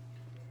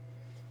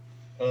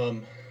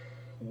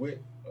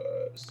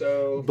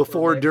 So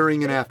before,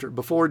 during, and after.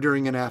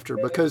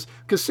 Because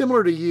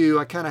similar to you,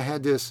 I kind of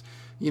had this,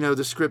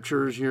 the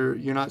scriptures. You're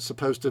not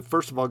supposed to,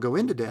 first of all, go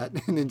into debt,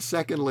 and then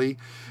secondly,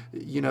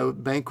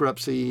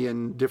 bankruptcy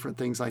and different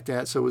things like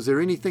that. So was there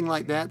anything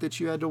like that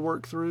you had to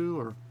work through,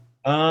 or?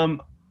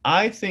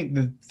 I think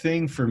the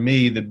thing for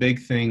me, the big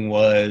thing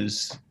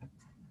was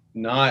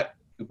not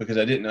because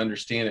I didn't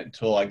understand it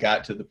until I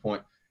got to the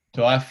point,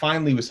 till I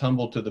finally was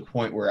humbled to the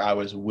point where I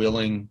was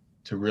willing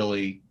to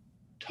really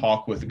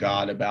talk with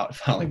God about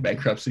filing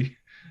bankruptcy.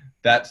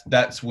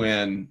 That's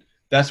when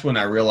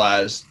I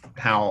realized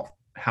how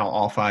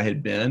off I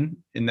had been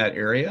in that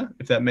area,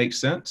 if that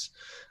makes sense.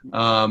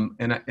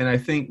 And I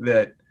think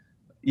that,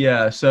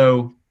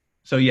 so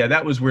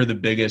that was where the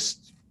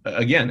biggest,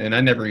 again, and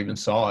I never even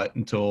saw it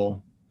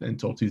until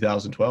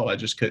 2012. I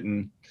just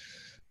couldn't,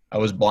 I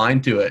was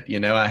blind to it.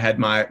 I had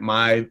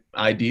my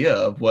idea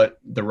of what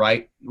the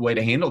right way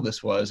to handle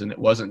this was, and it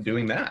wasn't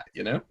doing that,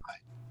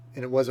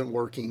 And it wasn't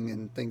working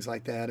and things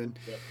like that. And,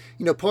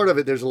 part of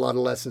it, there's a lot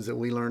of lessons that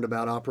we learned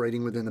about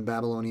operating within the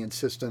Babylonian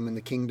system and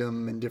the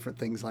kingdom and different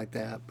things like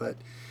that. But,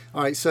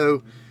 all right,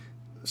 so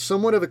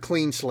somewhat of a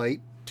clean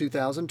slate,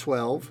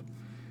 2012,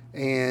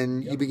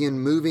 and you begin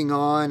moving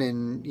on,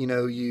 and,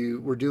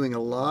 you were doing a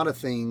lot of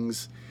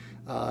things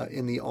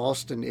in the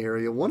Austin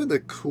area. One of the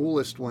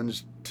coolest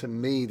ones to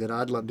me that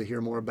I'd love to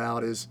hear more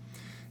about is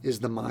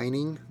the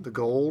mining, the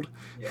gold,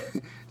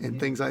 and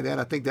things like that.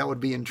 I think that would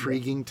be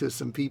intriguing to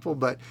some people.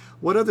 But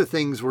what other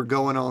things were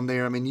going on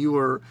there? I mean,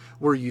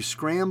 were you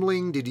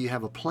scrambling? Did you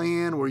have a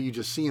plan? Were you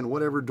just seeing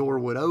whatever door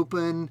would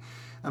open?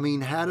 I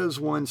mean, how does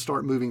one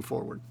start moving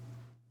forward?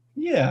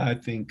 Yeah, I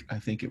think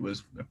it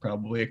was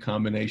probably a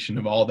combination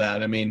of all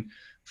that. I mean,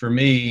 for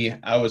me,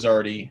 I was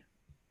already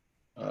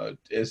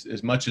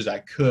as much as I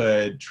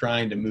could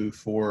trying to move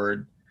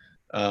forward.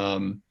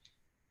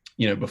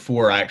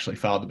 Before I actually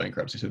filed the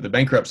bankruptcy. So the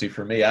bankruptcy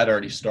for me, I'd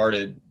already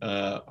started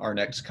our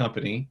next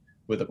company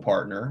with a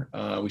partner.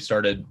 We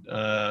started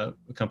a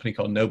company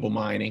called Noble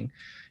Mining.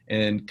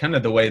 And kind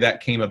of the way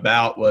that came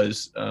about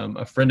was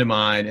a friend of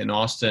mine in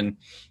Austin,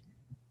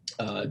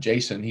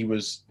 Jason,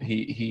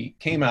 he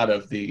came out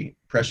of the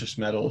precious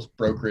metals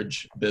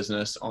brokerage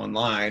business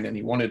online, and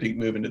he wanted to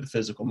move into the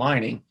physical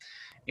mining.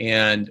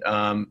 And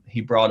he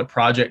brought a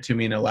project to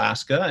me in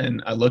Alaska,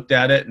 and I looked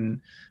at it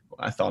and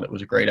I thought it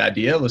was a great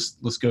idea.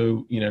 Let's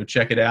go,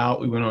 check it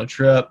out. We went on a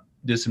trip,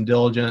 did some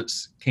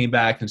diligence, came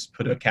back and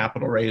put a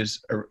capital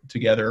raise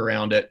together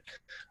around it.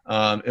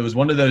 It was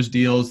one of those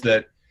deals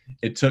that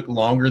it took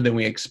longer than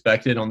we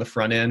expected on the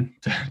front end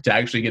to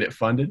actually get it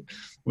funded,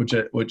 which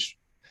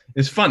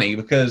is funny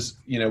because,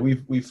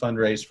 we've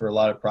fundraised for a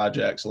lot of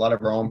projects, a lot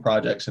of our own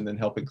projects, and then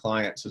helping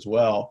clients as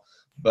well.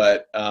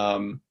 But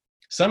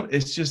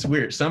it's just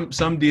weird.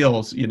 Some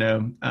deals,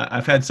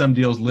 I've had some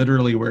deals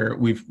literally where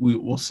we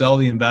will sell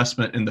the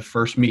investment in the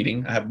first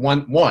meeting. I have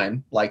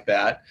one like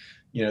that,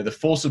 the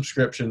full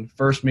subscription,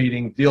 first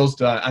meeting, deal's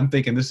done. I'm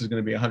thinking this is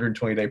going to be a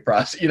 120-day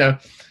process,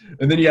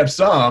 and then you have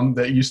some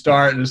that you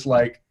start and it's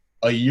like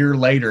a year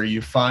later, you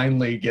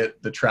finally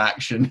get the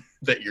traction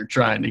that you're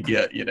trying to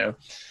get,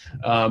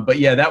 But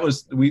yeah, that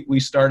was, we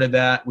started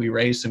that. We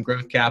raised some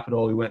growth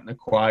capital. We went and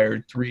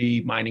acquired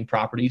 3 mining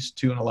properties,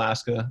 2 in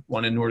Alaska,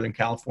 1 in Northern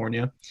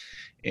California,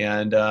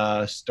 and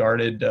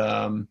barged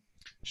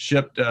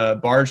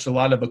a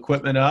lot of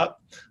equipment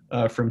up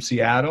from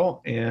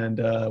Seattle, and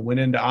went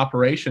into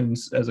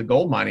operations as a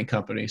gold mining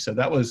company. So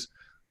that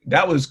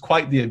was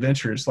quite the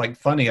adventure. It's like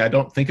funny. I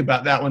don't think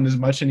about that one as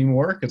much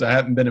anymore because I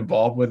haven't been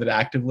involved with it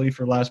actively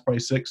for the last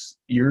probably 6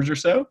 years or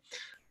so.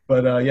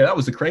 But that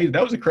was a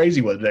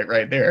crazy one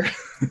right there.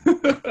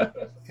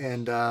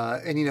 And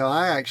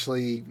I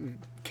actually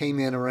came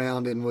in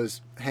around and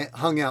was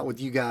hung out with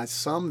you guys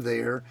some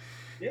there.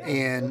 Yeah.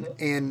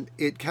 And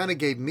it kind of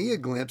gave me a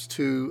glimpse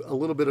to a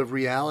little bit of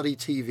reality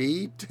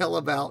TV. Tell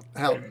about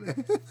how.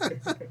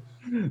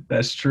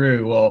 That's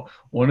true. Well,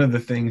 one of the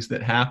things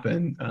that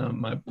happened,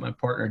 my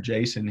partner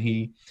Jason,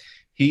 he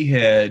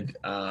had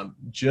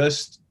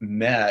just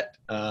met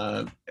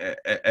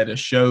at a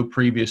show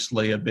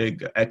previously, a big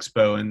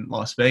expo in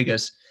Las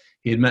Vegas.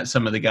 He had met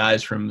some of the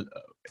guys from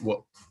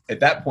at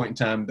that point in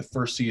time, the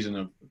first season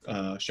of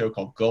a show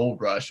called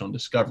Gold Rush on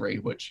Discovery,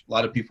 which a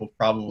lot of people have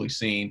probably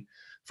seen.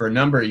 For a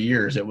number of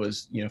years, it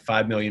was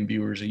 5 million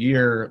viewers a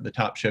year, the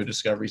top show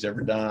Discovery's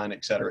ever done,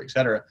 et cetera, et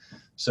cetera.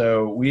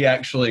 So we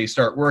actually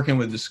start working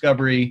with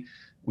Discovery.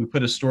 We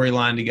put a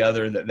storyline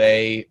together that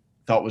they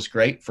thought was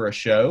great for a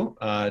show,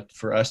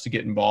 for us to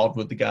get involved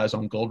with the guys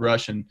on Gold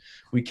Rush. And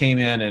we came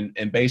in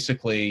and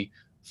basically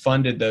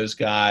funded those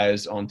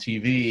guys on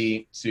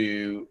TV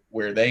to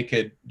where they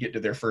could get to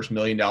their first $1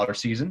 million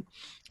season.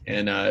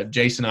 And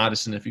Jason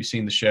Otteson, if you've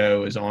seen the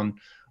show, is on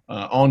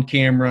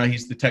camera.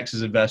 He's the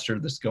Texas investor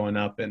that's going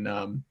up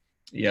and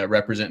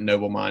representing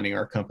Noble Mining,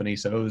 our company.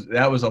 So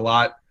that was a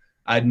lot.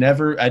 I'd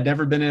never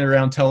been in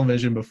around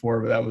television before,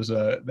 but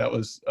that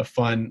was a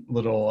fun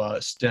little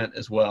stint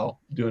as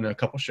well, doing a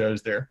couple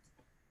shows there.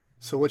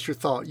 So what's your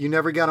thought? You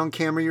never got on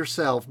camera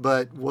yourself,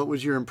 but what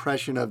was your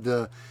impression of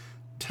the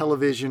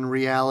television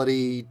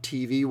reality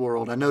TV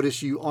world? I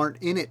notice you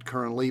aren't in it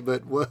currently,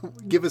 but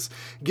give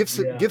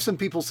some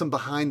people some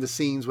behind the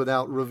scenes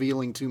without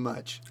revealing too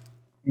much.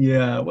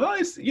 Yeah, well,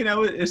 it's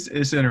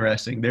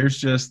interesting.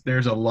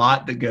 There's a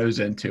lot that goes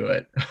into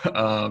it.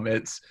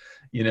 It's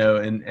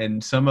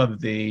and some of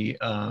the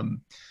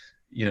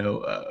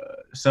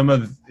some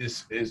of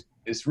this is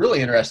it's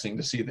really interesting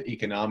to see the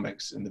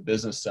economics and the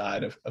business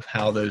side of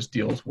how those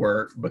deals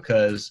work,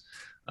 because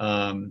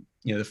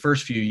the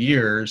first few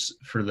years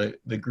for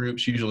the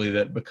groups usually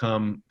that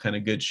become kind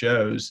of good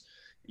shows,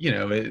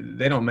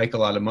 they don't make a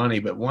lot of money,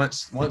 but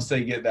once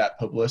they get that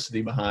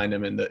publicity behind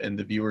them and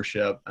the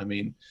viewership, I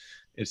mean,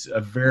 it's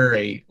a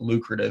very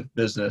lucrative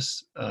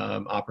business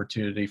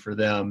opportunity for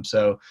them.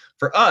 So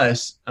for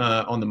us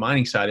on the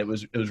mining side, it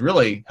was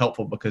really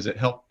helpful because it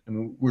helped. I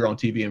mean, we were on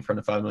TV in front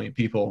of 5 million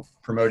people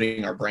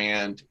promoting our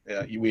brand.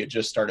 We had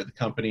just started the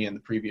company in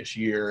the previous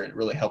year, and it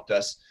really helped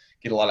us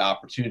get a lot of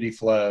opportunity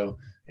flow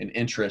and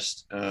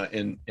interest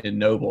in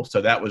Noble.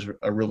 So that was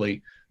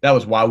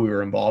why we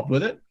were involved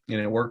with it, and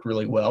it worked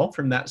really well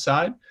from that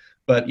side.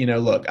 But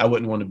look, I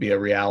wouldn't want to be a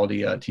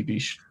reality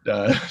TV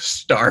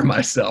star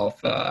myself.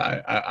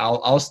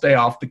 I'll stay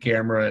off the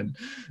camera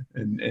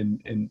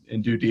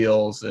and do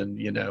deals and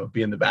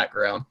be in the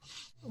background.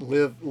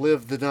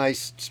 Live the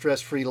nice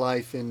stress-free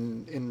life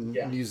in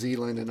New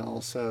Zealand and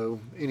all.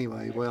 So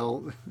anyway,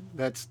 well,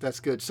 that's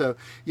good. So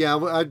yeah,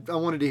 I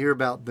wanted to hear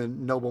about the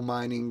Noble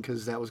Mining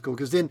because that was cool.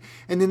 Because then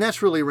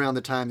that's really around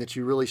the time that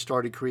you really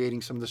started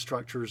creating some of the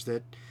structures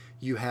that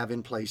you have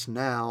in place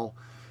now.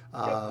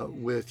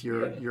 With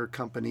your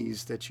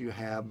companies that you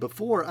have.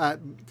 Before I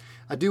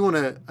do want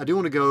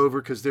to go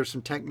over, because there's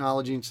some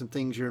technology and some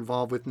things you're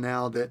involved with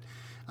now that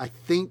I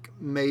think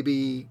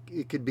maybe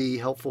it could be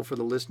helpful for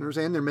the listeners,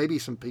 and there may be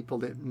some people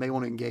that may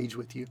want to engage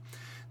with you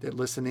that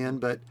listen in.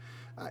 But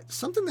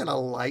something that I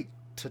like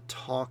to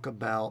talk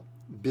about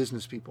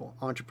business people,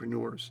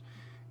 entrepreneurs,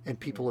 and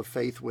people of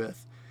faith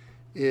with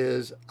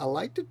is I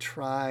like to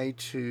try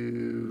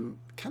to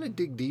kind of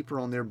dig deeper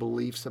on their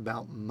beliefs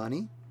about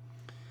money.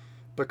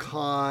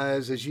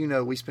 Because, as you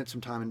know, we spent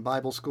some time in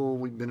Bible school.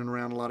 We've been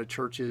around a lot of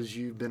churches.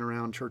 You've been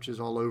around churches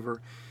all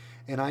over.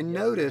 And I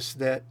noticed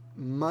that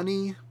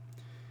money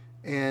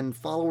and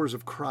followers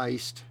of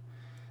Christ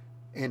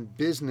and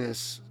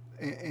business,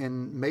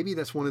 and maybe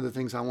that's one of the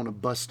things I want to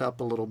bust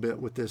up a little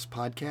bit with this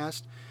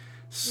podcast,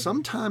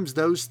 sometimes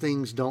those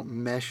things don't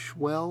mesh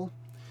well.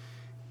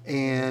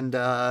 And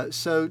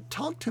so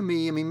talk to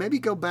me. I mean, maybe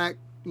go back,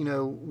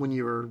 when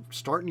you were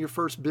starting your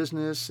first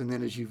business, and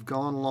then as you've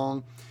gone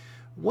along,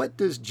 what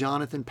does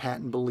Jonathan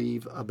Patton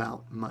believe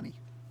about money?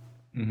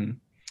 Mm-hmm.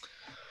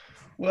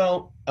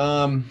 Well,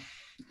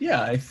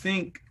 I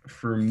think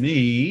for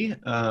me,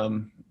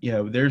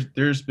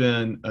 there's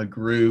been a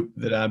group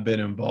that I've been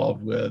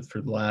involved with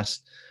for the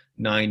last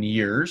 9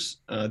 years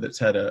that's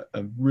had a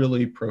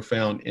really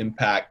profound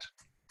impact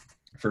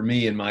for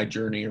me in my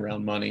journey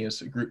around money.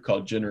 It's a group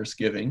called Generous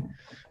Giving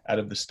out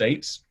of the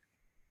States.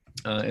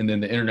 And then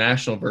the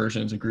international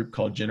version is a group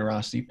called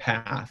Generosity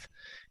Path.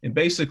 And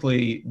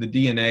basically the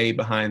DNA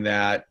behind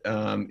that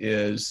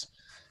is,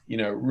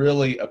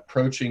 really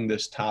approaching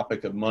this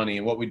topic of money.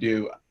 And what we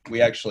do,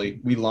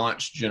 we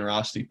launched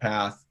Generosity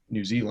Path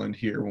New Zealand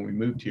here when we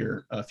moved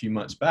here a few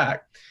months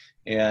back.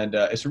 And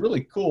it's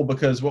really cool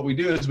because what we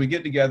do is we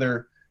get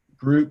together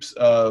groups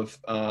of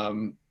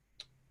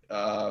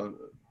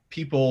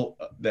people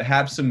that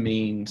have some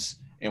means,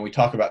 and we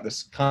talk about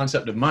this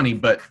concept of money,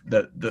 but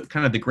the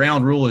kind of the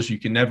ground rule is you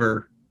can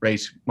never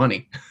raise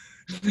money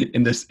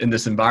in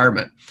this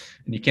environment,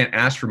 and you can't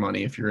ask for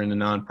money if you're in a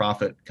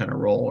nonprofit kind of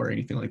role or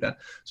anything like that.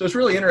 So it's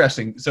really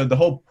interesting. So the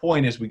whole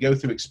point is we go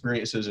through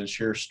experiences and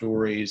share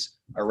stories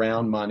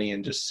around money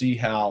and just see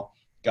how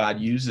God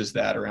uses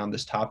that around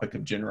this topic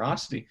of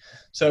generosity.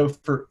 So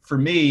for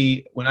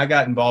me, when I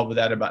got involved with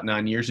that about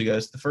 9 years ago,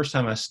 it's the first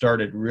time I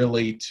started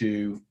really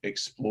to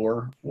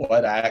explore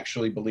what I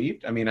actually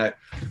believed. I mean, I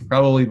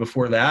probably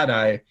before that,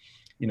 I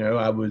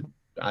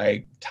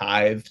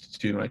tithed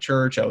to my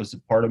church. I was a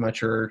part of my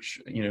church,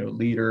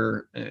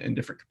 leader in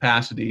different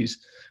capacities,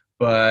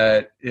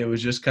 but it was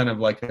just kind of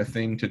like a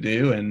thing to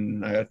do.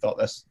 And I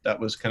thought that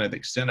was kind of the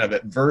extent of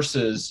it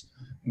versus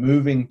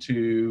moving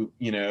to,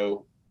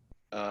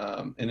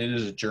 and it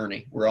is a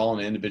journey. We're all on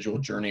an individual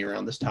journey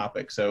around this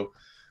topic. So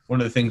one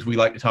of the things we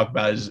like to talk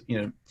about is,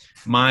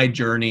 my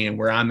journey and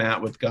where I'm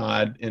at with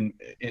God and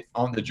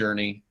on the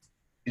journey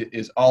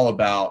is all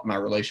about my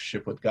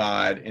relationship with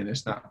God, and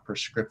it's not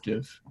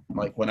prescriptive.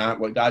 Like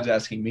what God's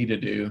asking me to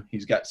do,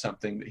 he's got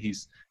something that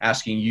he's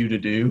asking you to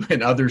do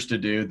and others to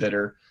do that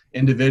are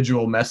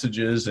individual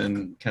messages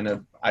and kind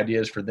of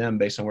ideas for them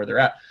based on where they're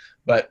at.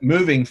 But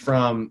moving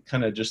from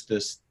kind of just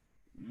this,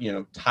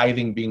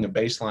 tithing being a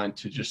baseline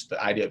to just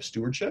the idea of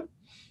stewardship,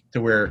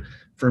 to where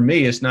for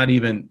me, it's not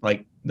even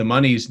like the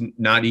money's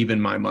not even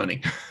my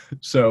money.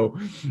 So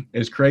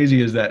as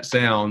crazy as that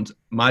sounds,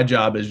 my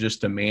job is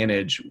just to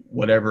manage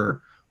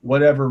whatever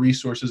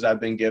resources I've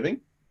been giving,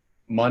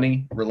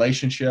 money,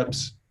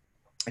 relationships,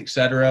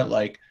 etc.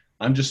 Like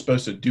I'm just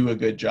supposed to do a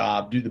good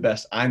job, do the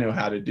best I know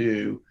how to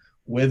do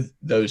with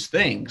those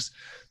things.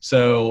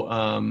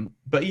 So,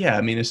 but yeah,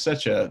 I mean, that's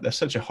such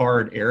a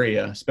hard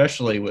area,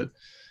 especially with,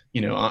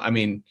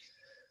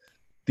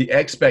 the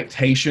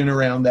expectation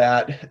around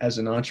that as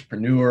an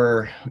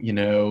entrepreneur,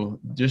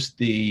 just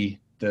the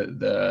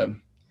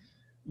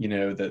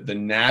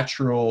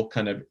natural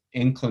kind of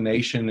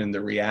inclination and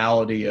the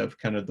reality of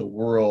kind of the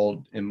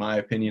world, in my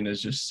opinion,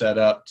 is just set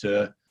up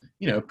to,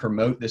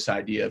 promote this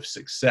idea of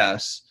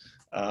success,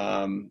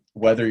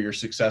 whether you're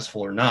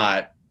successful or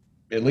not,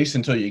 at least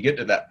until you get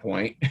to that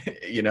point.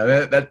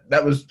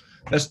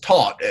 That's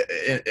taught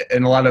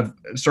in a lot of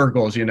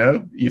circles.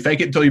 You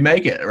fake it until you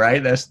make it,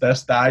 right? That's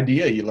the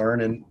idea you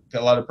learn in a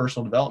lot of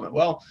personal development.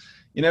 Well,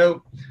 I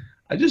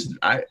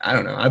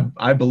don't know.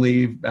 I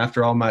believe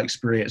after all my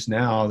experience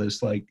now,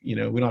 this we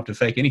don't have to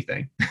fake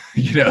anything.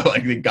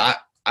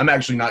 I'm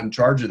actually not in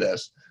charge of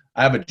this.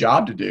 I have a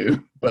job to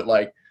do, but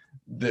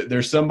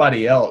there's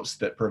somebody else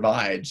that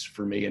provides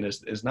for me, and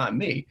it's not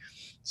me.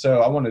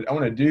 So I want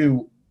to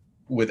do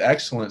with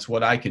excellence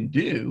what I can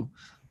do,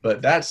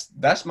 but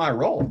that's my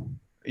role,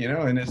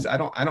 and I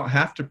don't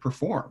have to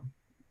perform.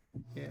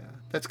 Yeah,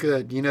 that's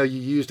good. You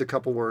used a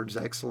couple words,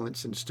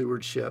 excellence and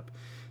stewardship.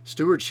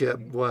 Stewardship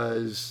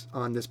was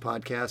on this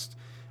podcast,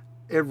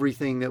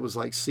 everything that was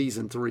like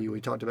season 3.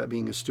 We talked about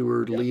being a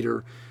steward,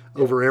 leader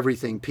over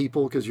everything,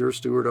 people, because you're a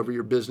steward over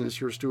your business,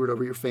 you're a steward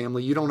over your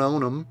family. You don't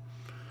own them,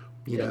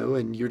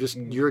 and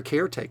you're a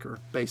caretaker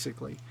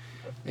basically.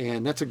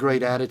 And that's a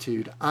great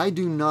attitude. I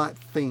do not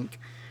think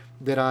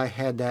that I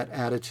had that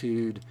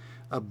attitude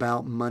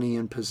about money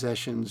and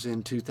possessions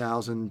in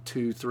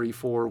 2002, 3,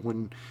 4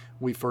 when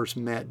we first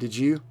met. Did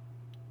you?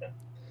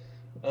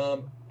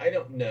 I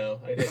don't know.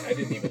 I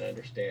didn't even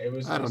understand. It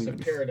was a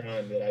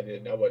paradigm that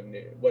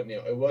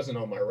it wasn't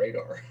on my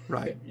radar.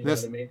 Right. You know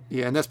what I mean?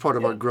 Yeah, and that's part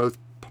of our growth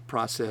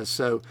process.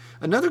 So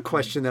another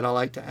question that I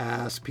like to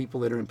ask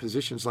people that are in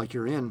positions like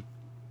you're in,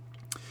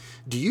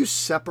 do you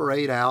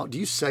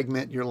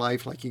segment your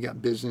life? Like you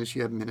got business,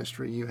 you have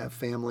ministry, you have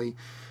family.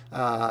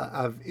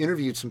 I've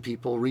interviewed some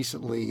people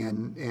recently,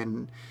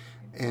 and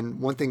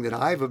one thing that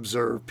I've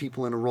observed,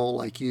 people in a role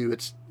like you,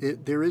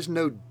 there is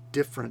no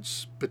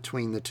difference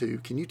between the two.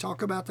 Can you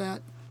talk about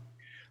that?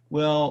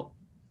 Well,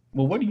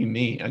 what do you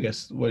mean? I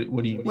guess what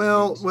do you mean?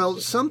 Well,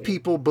 some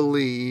people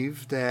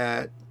believe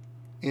that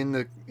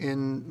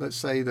in let's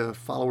say the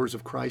followers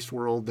of Christ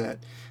world, that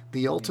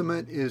the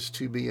ultimate is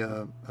to be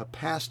a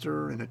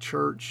pastor in a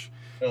church,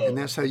 and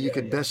that's how you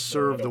could best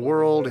serve the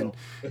world. And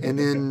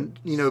then,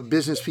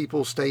 business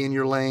people stay in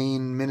your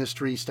lane,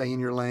 ministry stay in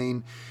your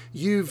lane.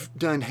 You've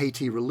done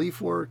Haiti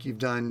relief work. You've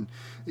done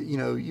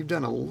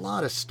a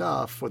lot of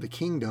stuff for the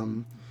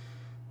kingdom.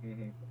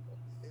 Mm-hmm.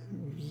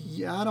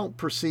 Yeah, I don't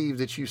perceive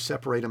that you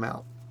separate them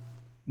out.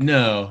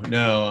 No.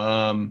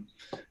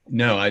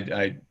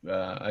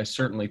 I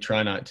certainly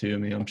try not to. I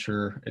mean, I'm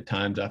sure at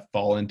times I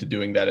fall into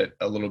doing that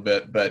a little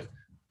bit, but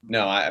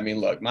no, I mean,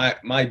 look, my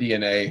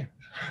DNA,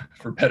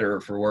 for better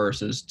or for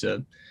worse, is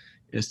to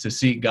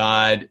seek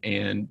God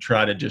and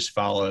try to just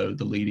follow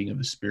the leading of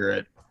the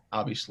Spirit.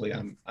 Obviously,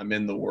 I'm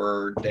in the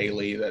Word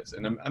daily. I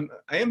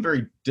am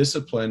very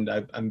disciplined.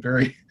 I'm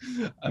very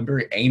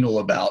anal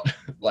about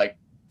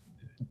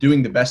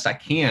doing the best I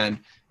can.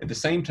 At the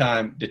same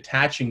time,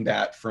 detaching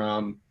that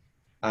from,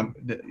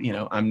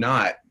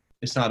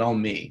 it's not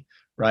on me,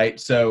 right?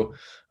 So,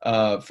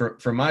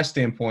 from my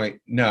standpoint,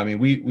 no. I mean,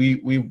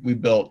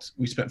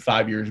 we spent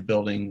 5 years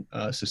building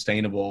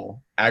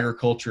sustainable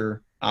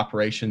agriculture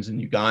operations in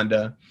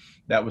Uganda.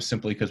 That was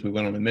simply because we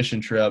went on a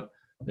mission trip.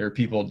 There are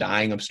people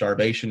dying of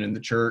starvation in the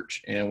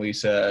church, and we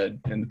said,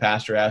 and the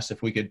pastor asked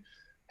if we could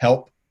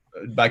help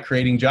by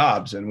creating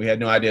jobs, and we had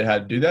no idea how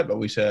to do that, but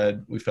we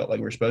said we felt like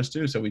we were supposed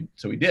to, so we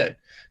did,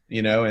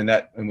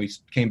 and we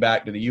came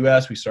back to the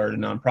U.S. We started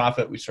a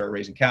nonprofit. We started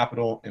raising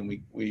capital, and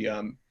we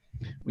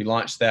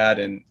launched that,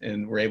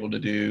 and we're able to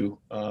do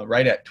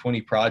right at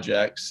 20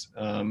 projects,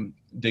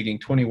 digging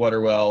 20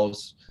 water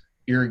wells,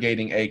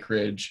 irrigating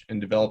acreage, and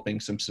developing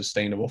some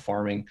sustainable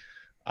farming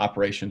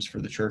operations for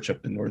the church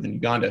up in northern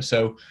Uganda.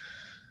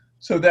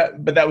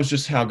 But that was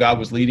just how God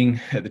was leading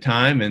at the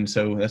time, and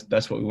so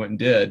that's what we went and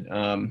did.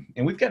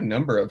 And we've got a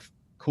number of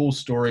cool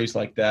stories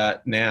like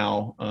that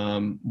now.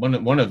 One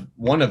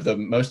of the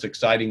most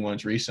exciting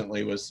ones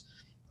recently was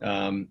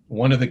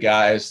one of the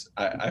guys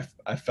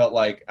I felt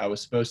like I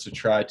was supposed to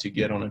try to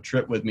get on a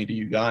trip with me to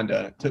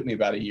Uganda. It took me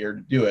about a year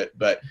to do it,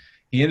 but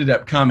he ended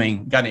up coming,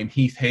 a guy named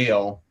Heath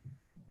Hale,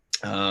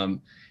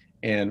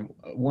 and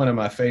one of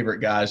my favorite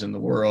guys in the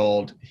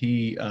world.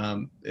 He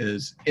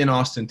is in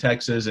Austin,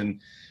 Texas,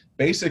 and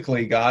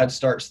basically God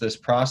starts this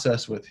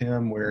process with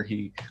him where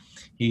he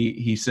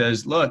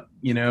says, look,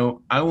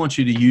 I want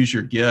you to use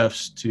your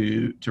gifts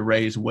to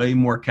raise way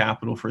more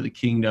capital for the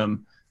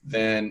kingdom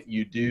than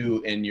you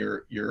do in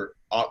your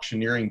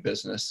auctioneering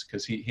business,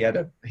 because he had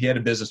a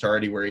business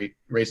already where he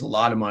raised a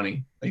lot of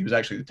money. He was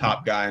actually the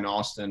top guy in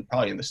Austin,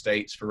 probably in the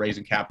States, for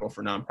raising capital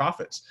for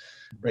nonprofits.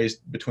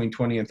 Raised between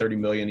 20 and 30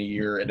 million a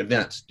year at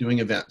events, doing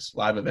events,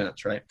 live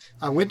events, right?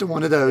 I went to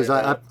one of those.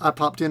 I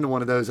popped into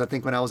one of those, I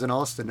think, when I was in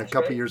Austin a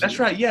couple years ago. That's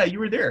right. Yeah, you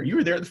were there. You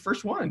were there the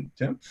first one,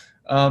 Tim.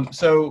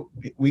 So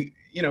we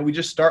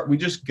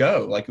just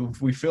go. Like,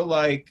 if we feel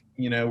like,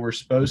 we're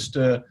supposed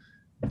to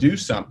do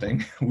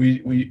something,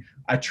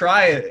 I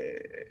try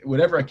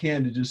whatever I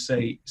can to just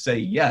say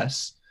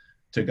yes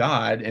to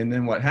God. And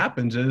then what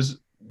happens is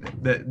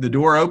that the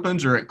door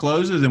opens or it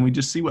closes, and we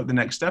just see what the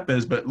next step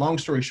is. But long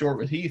story short,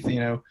 with Heath,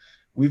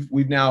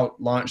 we've now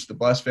launched the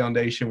Bless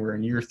Foundation. We're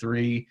in year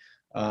 3.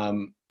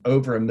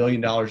 Over $1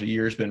 million a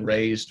year has been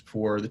raised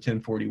for the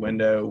 1040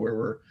 window, where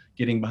we're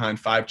getting behind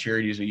 5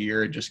 charities a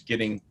year, just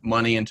getting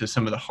money into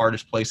some of the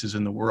hardest places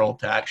in the world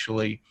to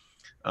actually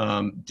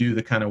do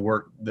the kind of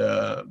work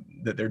that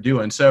they're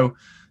doing. So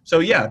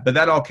yeah, but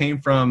that all came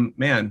from,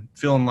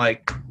 feeling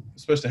like I'm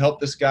supposed to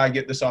help this guy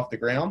get this off the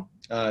ground.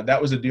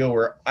 That was a deal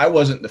where I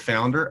wasn't the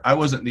founder, I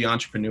wasn't the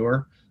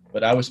entrepreneur,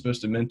 but I was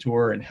supposed to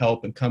mentor and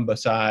help and come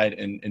beside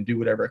and do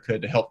whatever I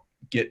could to help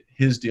get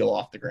his deal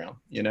off the ground,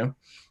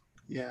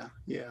 Yeah,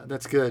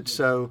 that's good.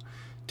 So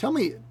tell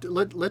me,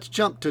 let's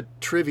jump to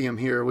Trivium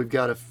here. We've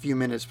got a few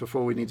minutes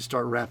before we need to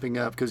start wrapping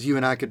up, because you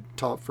and I could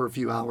talk for a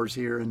few hours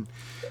here, and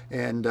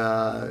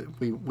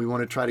we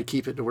want to try to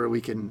keep it to where we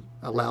can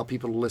allow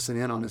people to listen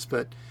in on us.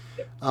 But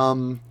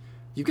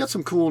you've got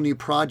some cool new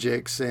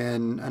projects,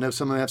 and I know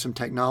some of them have some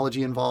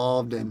technology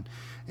involved, and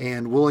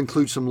we'll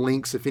include some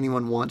links if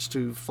anyone wants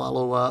to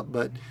follow up.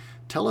 But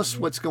tell us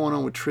what's going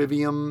on with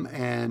Trivium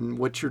and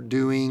what you're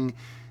doing,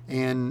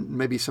 and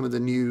maybe some of the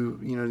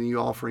new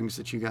offerings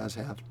that you guys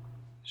have.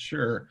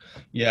 Sure.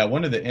 Yeah.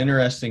 One of the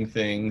interesting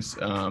things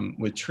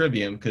with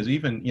Trivium, because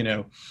even,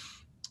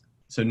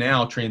 so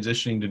now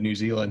transitioning to New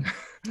Zealand,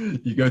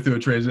 you go through a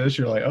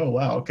transition, you're like, oh,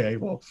 wow, okay,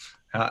 well,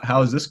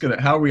 how is this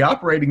how are we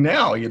operating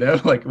now?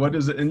 Like, what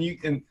is it?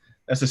 And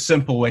that's a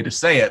simple way to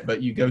say it,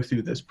 but you go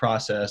through this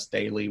process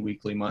daily,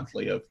 weekly,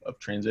 monthly of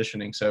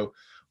transitioning. So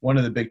one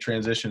of the big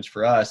transitions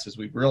for us is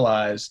we've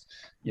realized,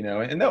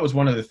 and that was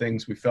one of the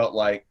things we felt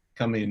like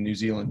coming to New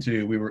Zealand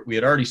too. We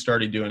had already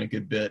started doing a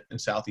good bit in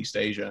Southeast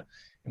Asia,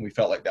 and we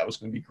felt like that was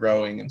going to be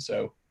growing. And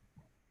so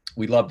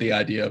we loved the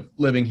idea of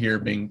living here,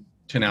 being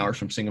 10 hours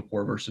from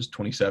Singapore versus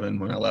 27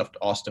 when I left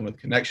Austin with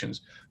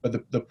connections.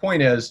 But the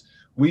point is,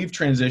 we've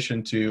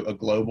transitioned to a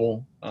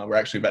global, we're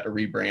actually about to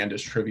rebrand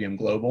as Trivium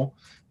Global,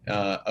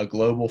 a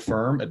global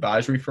firm,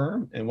 advisory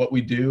firm. And what we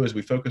do is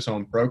we focus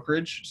on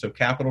brokerage, so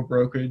capital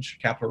brokerage,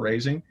 capital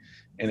raising,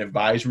 and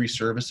advisory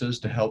services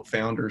to help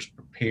founders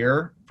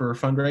prepare for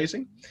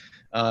fundraising.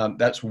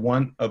 That's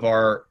one of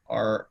our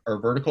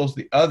verticals.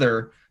 The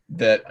other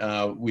that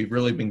we've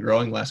really been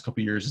growing the last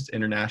couple of years is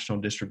international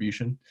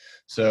distribution.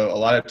 So a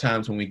lot of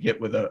times when we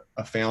get with a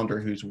founder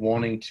who's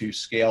wanting to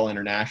scale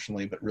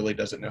internationally but really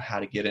doesn't know how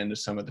to get into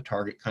some of the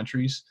target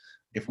countries,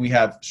 if we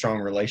have strong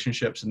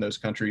relationships in those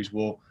countries,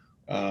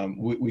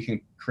 we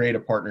can create a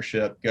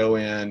partnership, go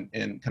in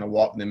and kind of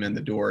walk them in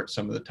the door at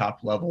some of the top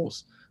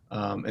levels.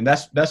 And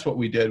that's what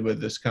we did with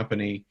this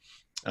company,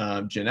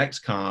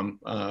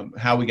 GenXcom.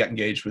 How we got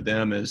engaged with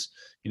them is,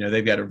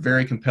 they've got a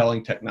very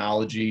compelling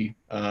technology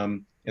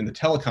in the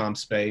telecom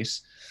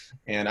space.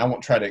 And I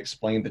won't try to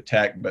explain the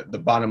tech, but the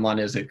bottom line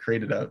is they've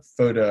created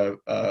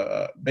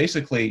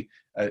basically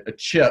a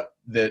chip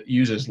that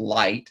uses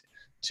light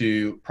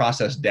to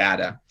process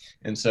data.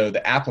 And so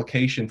the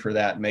application for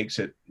that makes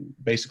it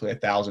basically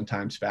 1,000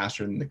 times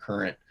faster than the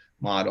current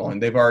model.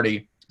 And they've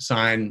already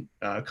signed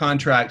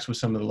contracts with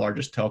some of the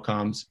largest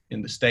telecoms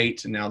in the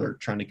States, and now they're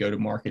trying to go to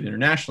market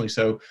internationally.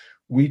 So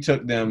we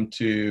took them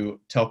to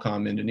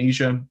Telkom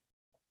Indonesia,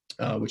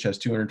 which has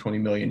 220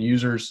 million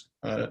users.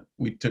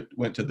 We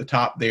went to the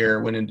top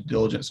there, went into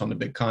diligence on the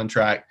big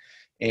contract,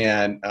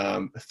 and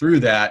through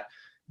that,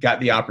 got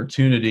the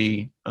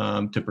opportunity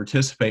to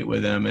participate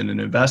with them in an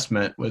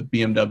investment with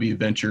BMW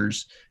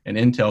Ventures and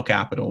Intel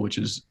Capital, which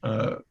is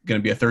going to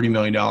be a $30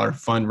 million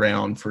fund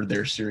round for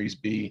their Series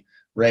B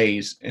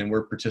raise, and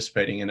we're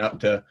participating in up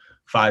to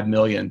 5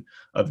 million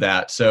of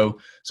that. So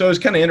it's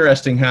kind of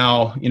interesting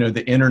how,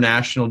 the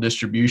international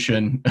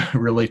distribution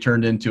really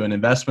turned into an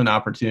investment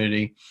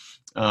opportunity.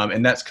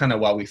 And that's kind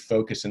of why we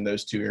focus in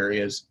those two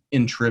areas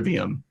in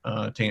Trivium,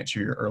 to answer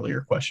your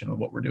earlier question of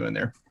what we're doing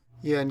there.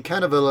 Yeah, and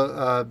kind of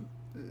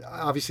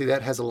obviously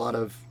that has a lot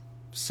of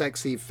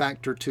sexy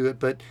factor to it,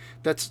 but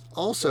that's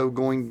also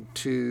going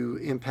to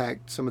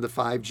impact some of the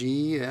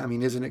 5G. I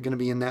mean, isn't it going to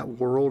be in that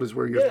world is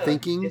where you're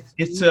thinking?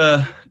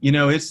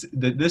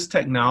 This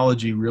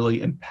technology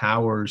really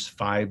empowers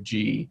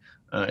 5G.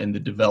 in the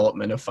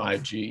development of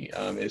 5G.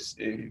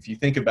 If you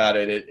think about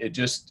it,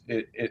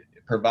 it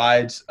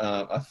provides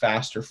a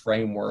faster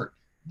framework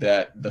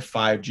that the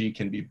 5G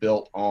can be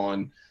built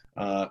on,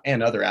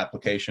 and other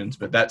applications.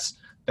 But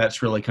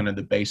that's really kind of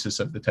the basis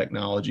of the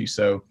technology.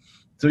 So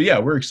yeah,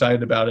 we're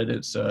excited about it.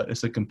 It's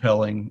a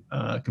compelling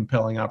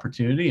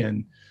opportunity,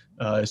 and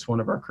it's one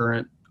of our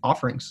current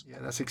offerings. Yeah,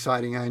 that's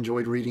exciting. I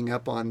enjoyed reading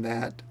up on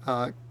that.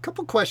 A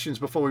couple questions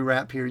before we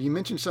wrap here. You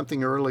mentioned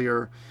something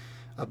earlier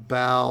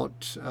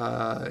about,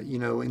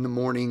 in the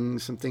morning,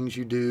 some things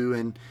you do.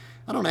 And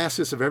I don't ask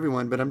this of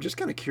everyone, but I'm just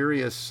kind of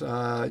curious.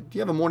 Do you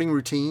have a morning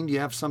routine? Do you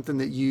have something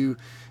that you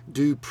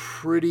do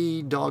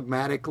pretty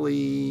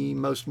dogmatically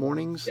most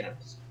mornings?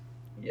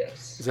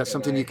 Yes. Is that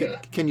something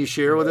can you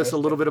share with us a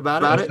little bit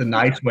about it? That's a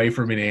nice way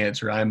for me to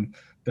answer.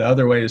 The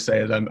other way to say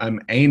it,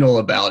 I'm anal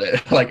about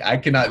it. Like, I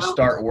cannot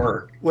start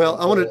work. Well,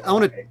 I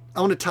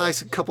want to tie a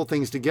couple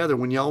things together.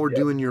 When y'all were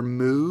doing your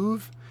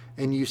move,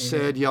 and you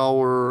said y'all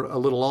were a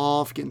little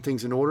off, getting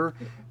things in order,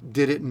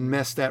 did it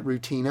mess that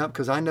routine up?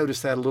 Because I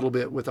noticed that a little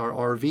bit with our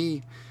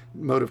RV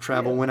mode of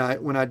travel. When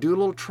I do a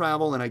little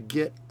travel and I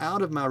get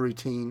out of my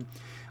routine,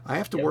 I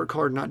have to work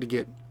hard not to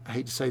get, I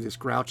hate to say this,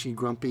 grouchy,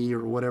 grumpy,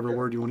 or whatever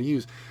word you want to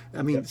use.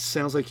 I mean, it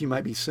sounds like you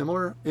might be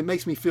similar. It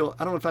makes me feel,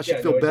 I don't know if I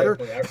should feel better.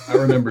 I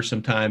remember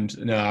some times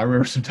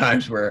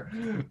where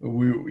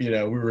we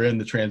were in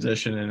the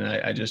transition, and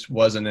I just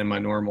wasn't in my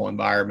normal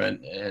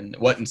environment and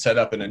wasn't set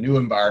up in a new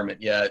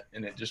environment yet.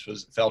 And it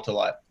just felt a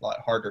lot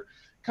harder.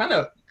 Kind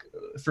of,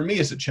 for me,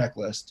 it's a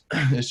checklist.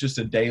 It's just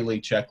a daily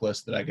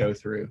checklist that I go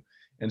through.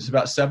 And it's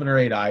about 7 or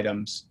 8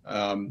 items,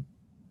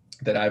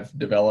 that I've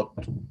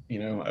developed,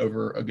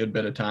 over a good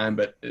bit of time,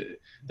 but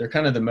they're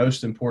kind of the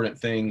most important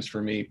things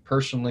for me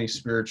personally,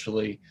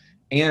 spiritually,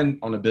 and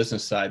on a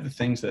business side, the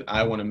things that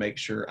I want to make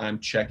sure I'm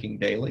checking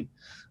daily.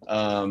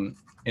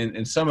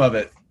 And some of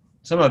it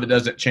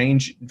doesn't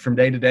change from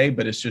day to day,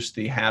 but it's just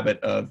the habit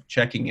of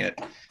checking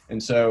it.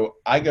 And so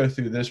I go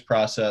through this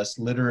process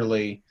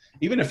literally,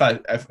 even if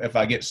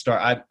I get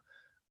started,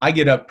 I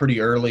get up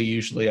pretty early.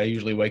 I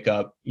usually wake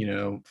up,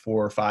 4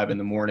 or 5 in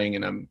the morning,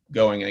 and I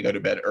go to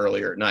bed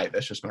earlier at night.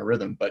 That's just my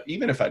rhythm. But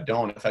even if I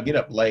get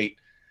up late,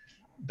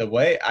 the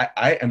way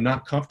I am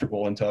not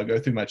comfortable until I go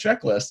through my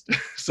checklist.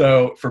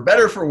 So for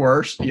better, for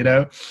worse,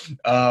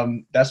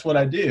 that's what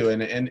I do.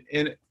 And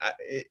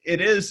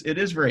it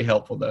is very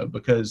helpful though,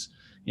 because,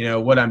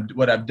 what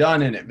I've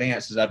done in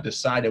advance is I've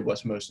decided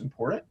what's most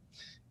important,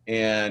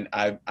 and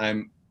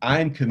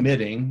I'm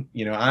committing,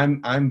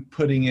 I'm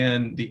putting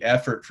in the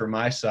effort for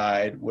my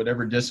side,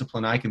 whatever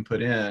discipline I can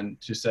put in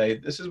to say,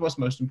 this is what's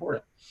most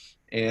important.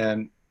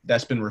 And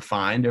that's been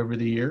refined over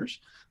the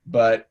years,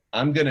 but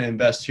I'm going to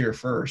invest here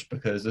first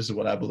because this is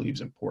what I believe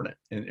is important.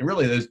 And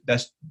really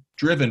that's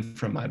driven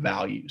from my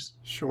values.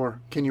 Sure.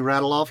 Can you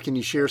rattle off? Can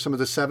you share some of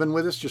the 7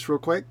 with us just real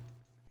quick?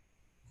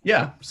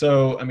 Yeah.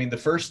 So, the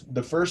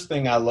first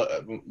thing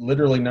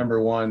literally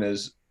number 1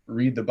 is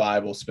read the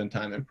Bible, spend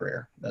time in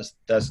prayer.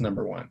 That's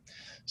number 1.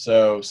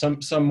 So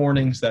some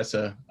mornings that's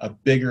a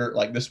bigger,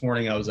 like this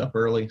morning I was up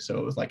early, so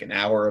it was like an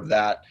hour of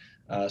that.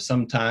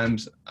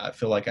 Sometimes I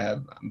feel like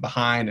I'm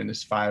behind and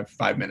it's 5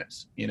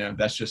 minutes,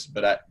 that's just,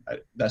 but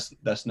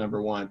that's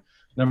number 1.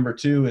 Number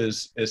 2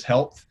 is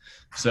health.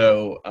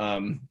 So,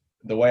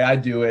 the way I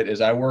do it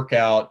is I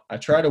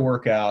try to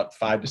work out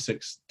 5 to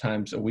 6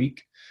 times a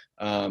week.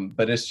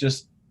 But it's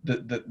just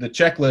the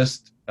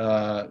checklist,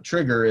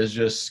 trigger is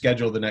just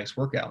schedule the next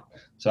workout.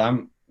 So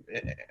I'm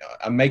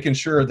making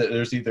sure that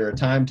there's either a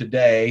time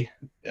today,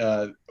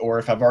 or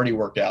if I've already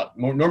worked out.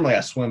 Normally I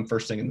swim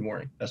first thing in the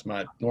morning. That's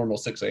my normal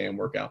 6 a.m.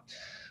 workout.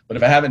 But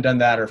if I haven't done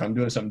that, or if I'm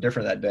doing something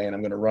different that day and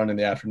I'm going to run in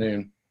the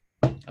afternoon,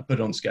 I put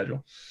it on the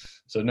schedule.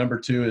 So number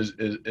 2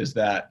 is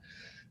that.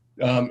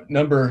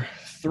 Number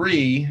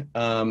 3,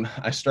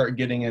 I start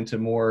getting into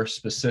more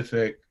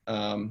specific,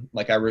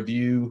 like I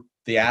review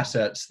the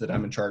assets that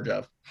I'm in charge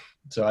of.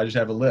 So I just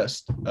have a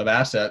list of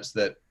assets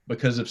that,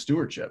 because of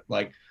stewardship,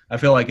 like I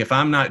feel like if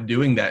I'm not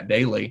doing that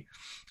daily,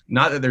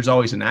 not that there's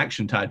always an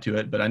action tied to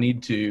it, but I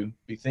need to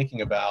be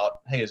thinking about,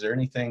 hey, is there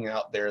anything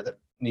out there that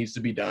needs to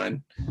be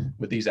done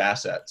with these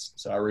assets?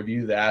 So I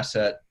review the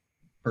asset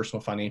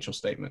personal financial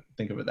statement,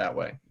 think of it that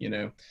way,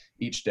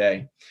 each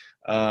day.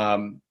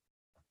 And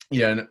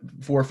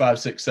 4, 5,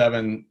 6,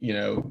 7,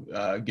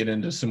 get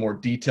into some more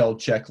detailed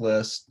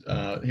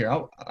checklist. Here,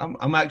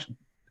 I'm actually,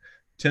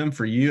 Tim,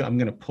 for you, I'm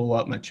going to pull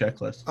up my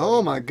checklist.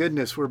 Oh my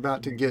goodness, we're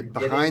about to get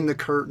behind the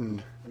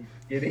curtain.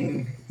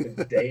 Getting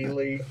the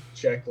daily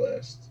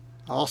checklist.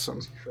 Awesome.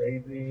 It's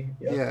crazy.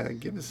 Yep. Yeah,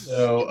 give us.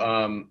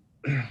 So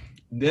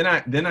then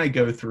I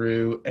go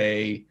through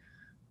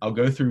I'll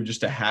go through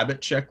just a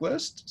habit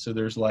checklist. So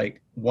there's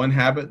like one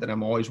habit that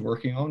I'm always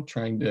working on,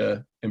 trying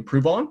to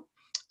improve on.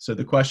 So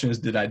the question is,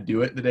 did I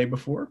do it the day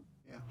before?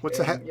 Yeah. What's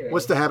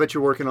the habit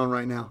you're working on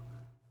right now?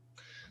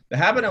 The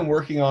habit I'm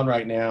working on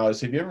right now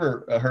is, have you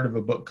ever heard of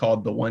a book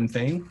called The One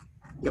Thing?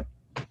 Yep.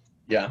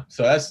 Yeah.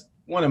 So that's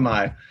one of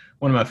my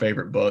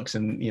favorite books.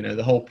 And,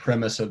 the whole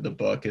premise of the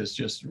book is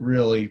just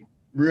really,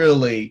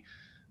 really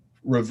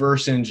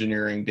reverse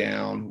engineering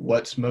down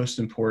what's most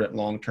important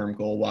long-term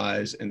goal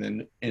wise, and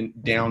then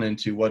down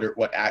into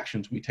what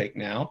actions we take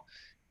now,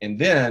 and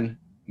then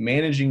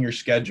managing your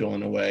schedule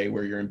in a way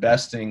where you're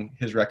investing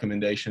his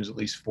recommendations at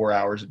least 4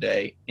 hours a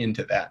day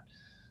into that.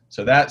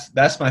 So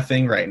that's my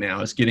thing right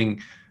now, is getting,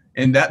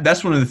 and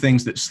that's one of the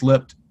things that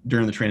slipped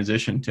during the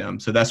transition, Tim.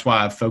 So that's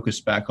why I've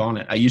focused back on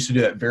it. I used to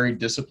do it very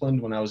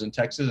disciplined when I was in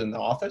Texas in the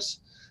office,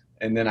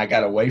 and then I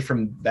got away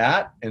from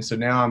that, and so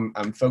now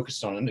I'm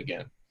focused on it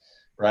again.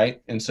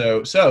 Right. And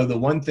so the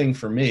one thing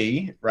for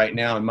me right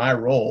now in my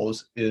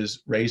roles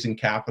is raising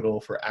capital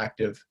for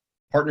active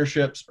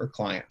partnerships or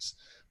clients.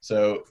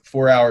 So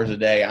 4 hours a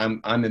day,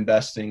 I'm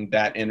investing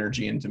that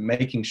energy into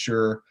making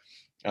sure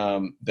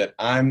that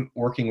I'm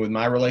working with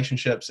my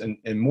relationships,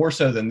 and more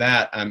so than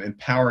that, I'm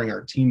empowering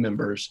our team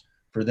members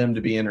for them to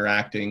be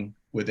interacting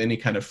with any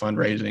kind of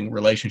fundraising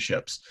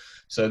relationships.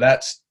 So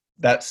that's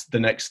the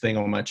next thing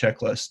on my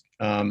checklist.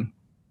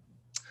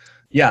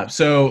 Yeah.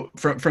 So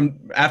from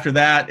after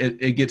that,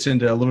 it gets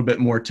into a little bit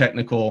more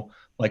technical,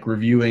 like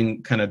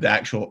reviewing kind of the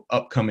actual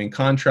upcoming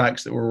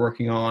contracts that we're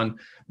working on.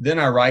 Then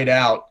I write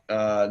out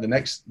the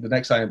next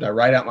items. I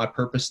write out my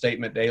purpose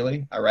statement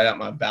daily. I write out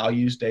my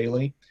values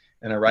daily,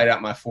 and I write out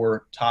my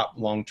 4 top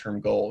long-term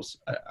goals.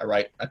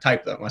 I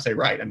type them. When I say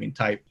write, I mean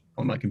type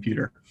on my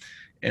computer,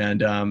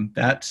 and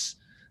that's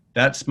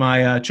my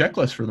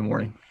checklist for the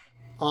morning.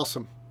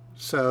 Awesome.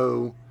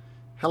 So,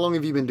 how long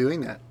have you been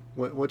doing that?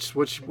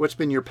 What's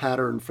been your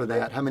pattern for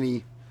that? How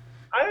many?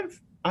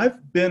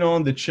 I've been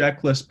on the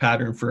checklist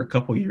pattern for a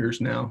couple years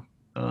now.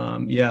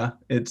 Yeah,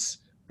 it's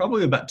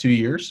probably about 2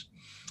 years.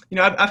 You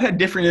know, I've had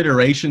different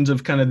iterations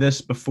of kind of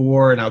this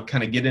before, and I'll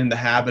kind of get in the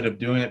habit of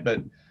doing it.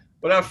 But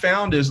what I've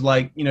found is,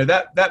 like, you know,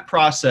 that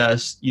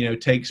process, you know,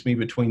 takes me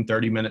between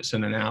 30 minutes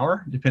and an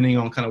hour, depending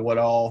on kind of what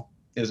all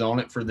is on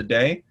it for the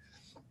day.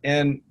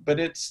 But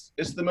it's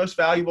the most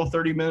valuable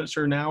 30 minutes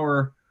or an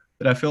hour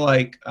that I feel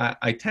like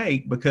I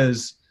take,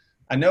 because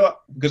I know,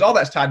 because all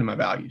that's tied to my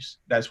values.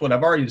 That's what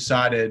I've already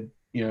decided,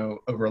 you know,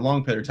 over a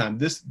long period of time.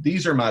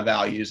 These are my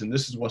values, and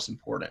this is what's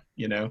important,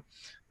 you know.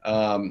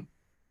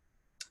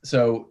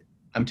 So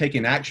I'm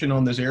taking action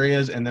on those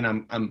areas, and then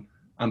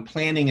I'm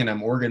planning and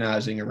I'm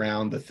organizing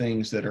around the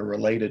things that are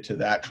related to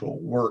the actual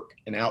work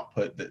and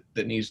output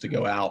that needs to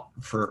go out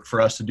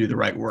for us to do the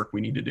right work we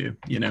need to do,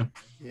 you know.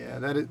 Yeah,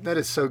 that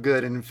is so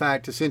good. And in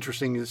fact, it's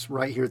interesting, is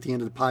right here at the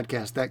end of the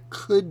podcast, that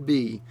could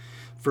be,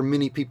 for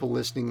many people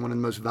listening, one of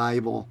the most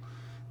valuable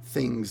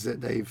things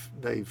that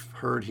they've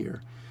heard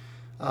here.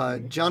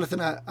 Jonathan,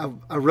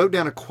 I wrote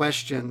down a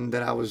question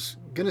that I was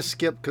going to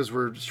skip because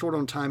we're short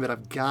on time, but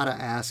I've got to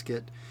ask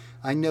it.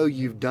 I know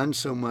you've done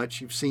so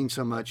much, you've seen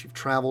so much, you've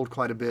traveled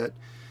quite a bit.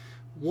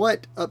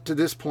 What, up to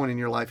this point in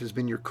your life, has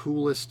been your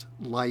coolest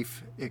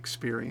life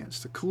experience?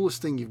 The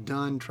coolest thing you've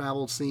done,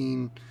 traveled,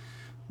 seen,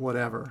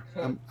 whatever.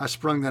 I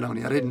sprung that on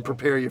you. I didn't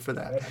prepare you for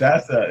that.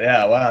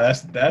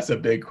 That's a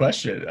big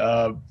question.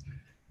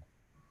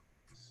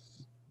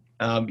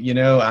 You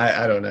know,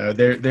 I don't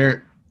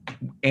know.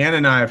 Ann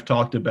and I have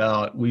talked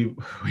about, we've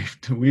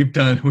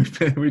done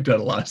a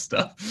lot of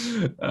stuff,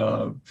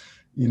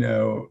 you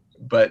know,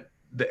 but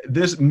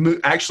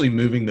actually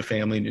moving the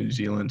family to New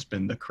Zealand's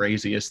been the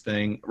craziest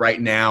thing.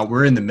 Right now,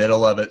 we're in the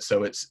middle of it,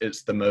 so it's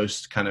the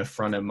most kind of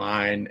front of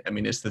mind. I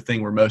mean, it's the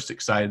thing we're most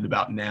excited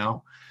about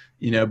now.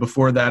 You know,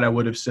 before that, I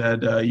would have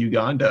said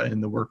Uganda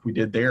and the work we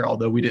did there.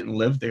 Although we didn't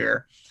live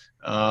there,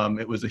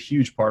 it was a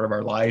huge part of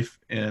our life,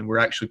 and we're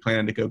actually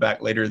planning to go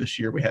back later this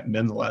year. We hadn't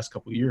been the last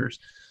couple of years.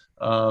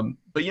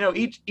 But, you know,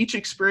 each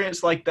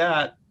experience like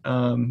that,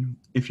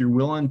 if you're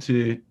willing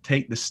to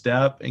take the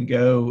step and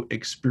go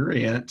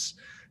experience,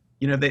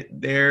 you know,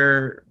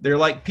 they're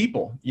like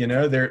people, you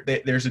know,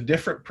 there's a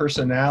different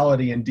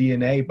personality and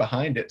DNA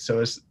behind it. So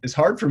it's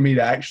hard for me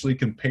to actually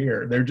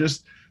compare.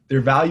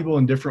 They're valuable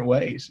in different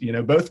ways, you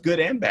know, both good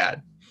and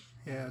bad.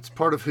 Yeah, it's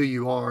part of who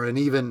you are. And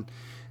even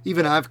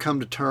I've come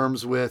to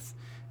terms with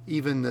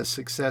even the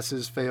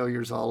successes,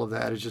 failures, all of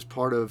that is just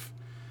part of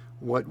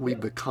what we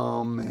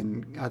become.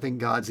 And I think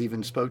God's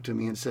even spoke to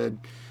me and said,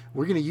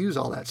 we're going to use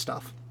all that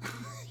stuff.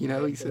 You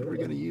know, he said, we're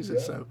going to use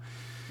it. So,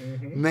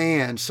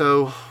 man,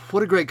 so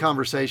what a great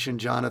conversation,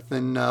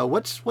 Jonathan.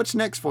 What's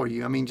next for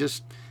you? I mean,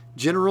 just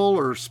general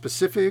or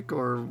specific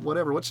or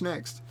whatever. What's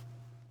next?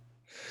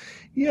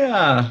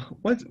 Yeah.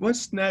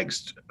 What's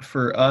next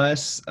for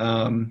us?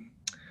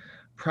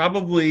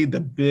 Probably the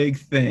big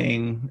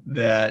thing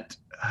that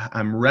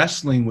I'm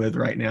wrestling with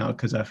right now,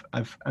 because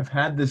I've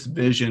had this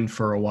vision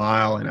for a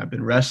while, and I've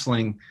been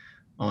wrestling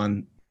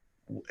on,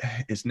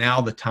 is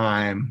now the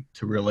time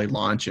to really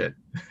launch it,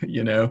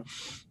 you know?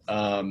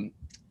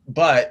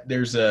 But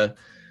there's a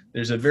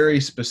very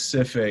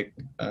specific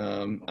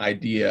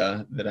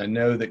idea that I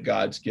know that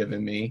God's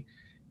given me,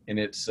 and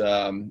it's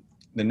the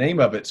name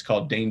of it's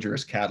called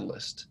Dangerous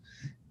Catalyst,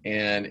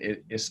 and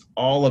it's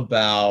all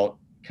about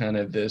kind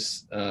of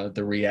this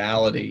the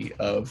reality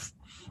of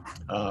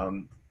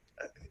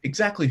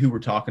exactly who we're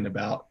talking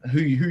about, who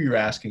you're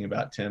asking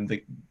about, Tim,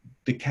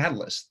 the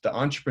catalyst, the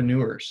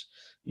entrepreneurs,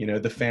 you know,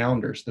 the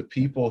founders, the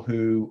people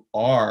who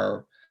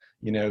are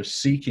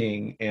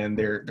seeking, and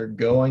they're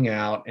going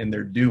out and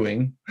they're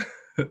doing,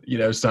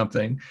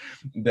 something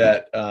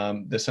that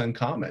that's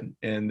uncommon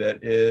and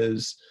that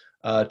is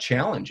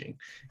challenging,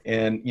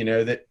 and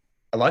that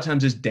a lot of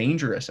times is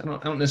dangerous. I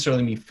don't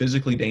necessarily mean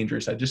physically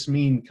dangerous. I just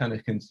mean kind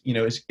of,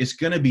 it's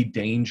going to be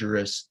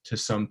dangerous to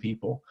some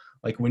people.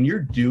 Like when you're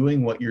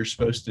doing what you're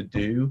supposed to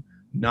do,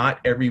 not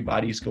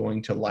everybody's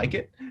going to like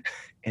it.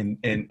 And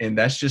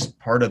that's just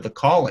part of the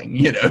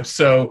calling,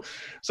 So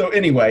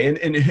anyway,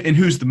 and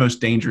who's the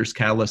most dangerous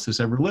catalyst that's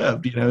ever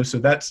lived, So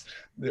that's,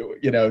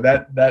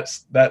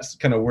 that's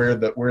kind of where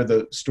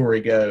the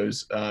story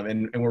goes.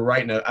 And we're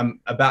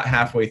I'm about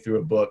halfway through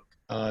a book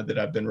that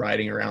I've been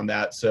writing around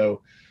that.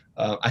 So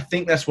I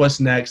think that's what's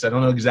next. I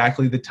don't know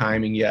exactly the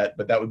timing yet,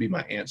 but that would be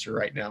my answer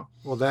right now.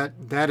 Well,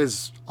 that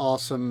is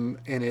awesome,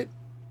 and it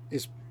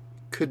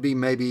could be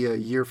maybe a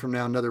year from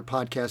now another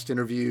podcast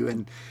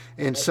interview,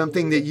 and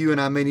something that you and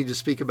I may need to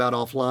speak about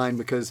offline,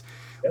 because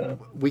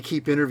we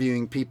keep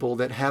interviewing people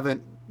that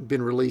haven't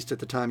been released at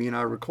the time you and I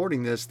are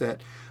recording this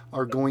that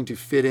are going to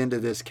fit into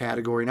this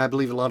category, and I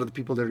believe a lot of the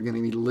people that are going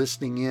to be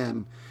listening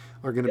in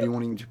are going to be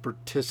wanting to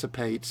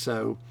participate.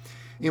 So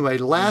anyway,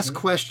 last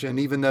question,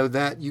 even though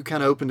that you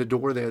kind of opened a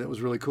door there that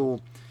was really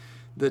cool.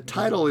 The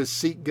title is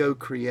Seek, Go,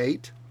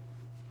 Create.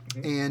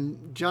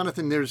 And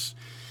Jonathan, there's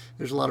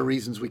a lot of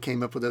reasons we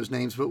came up with those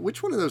names, but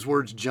which one of those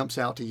words jumps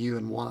out to you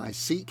and why?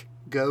 Seek,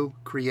 go,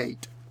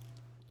 create.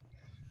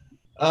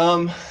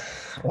 Well,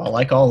 I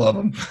like all of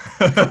them,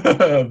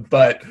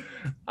 but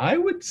I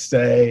would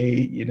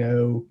say,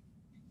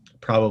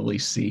 probably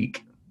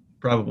seek.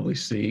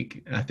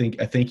 I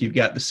think you've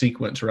got the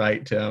sequence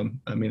right, Tim.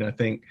 I mean,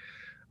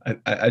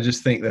 I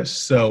just think that's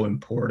so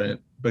important,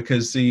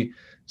 because see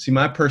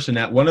my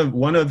personality,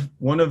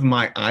 one of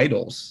my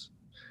idols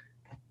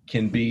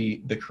can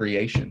be the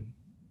creation.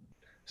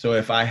 So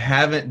if I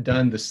haven't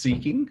done the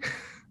seeking,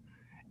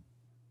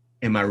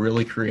 am I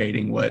really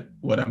creating what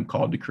I'm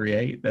called to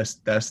create?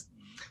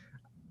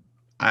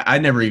 I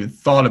never even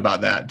thought about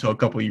that until a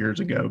couple of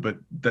years ago, but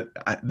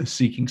the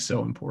seeking's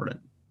so important.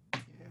 Yeah.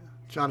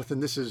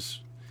 Jonathan, that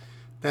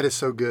is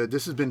so good.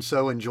 This has been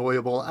so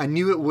enjoyable. I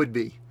knew it would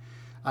be.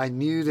 I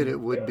knew that it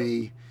would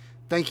be.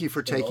 Thank you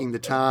for taking the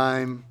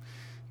time.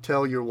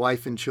 Tell your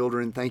wife and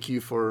children, thank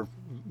you for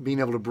being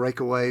able to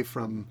break away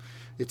from,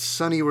 it's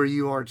sunny where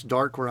you are, it's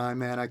dark where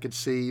I'm at, I could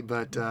see,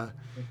 but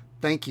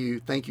thank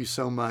you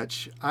so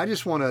much. I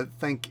just want to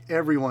thank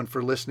everyone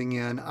for listening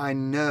in. I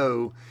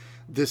know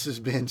this has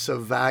been so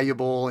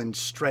valuable and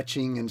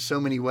stretching in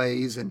so many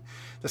ways, and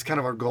that's kind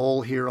of our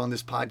goal here on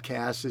this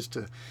podcast, is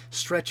to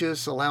stretch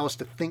us, allow us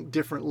to think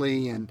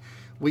differently, and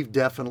we've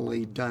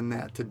definitely done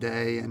that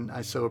today, and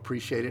I so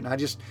appreciate it. And I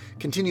just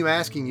continue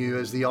asking you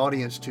as the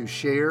audience to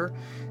share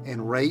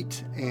and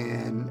rate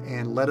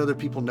and let other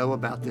people know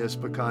about this,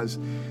 because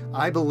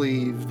I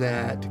believe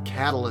that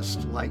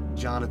catalysts like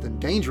Jonathan,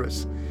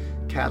 dangerous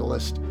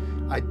catalyst,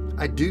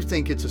 I do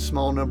think it's a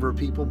small number of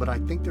people, but I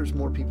think there's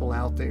more people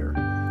out there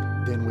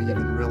than we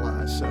even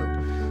realize.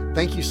 So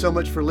thank you so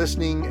much for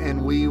listening,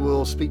 and we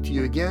will speak to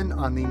you again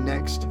on the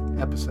next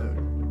episode.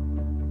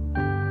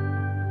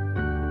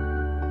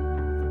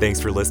 Thanks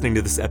for listening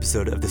to this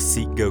episode of the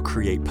Seek, Go,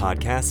 Create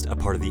podcast, a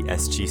part of the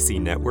SGC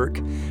network,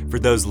 for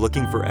those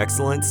looking for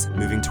excellence,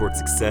 moving towards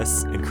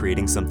success, and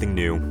creating something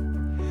new.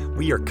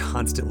 We are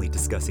constantly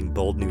discussing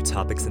bold new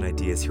topics and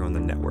ideas here on the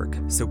network,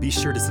 so be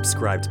sure to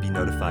subscribe to be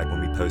notified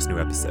when we post new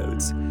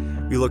episodes.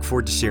 We look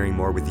forward to sharing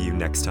more with you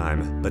next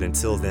time, but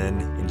until then,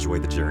 enjoy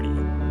the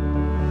journey.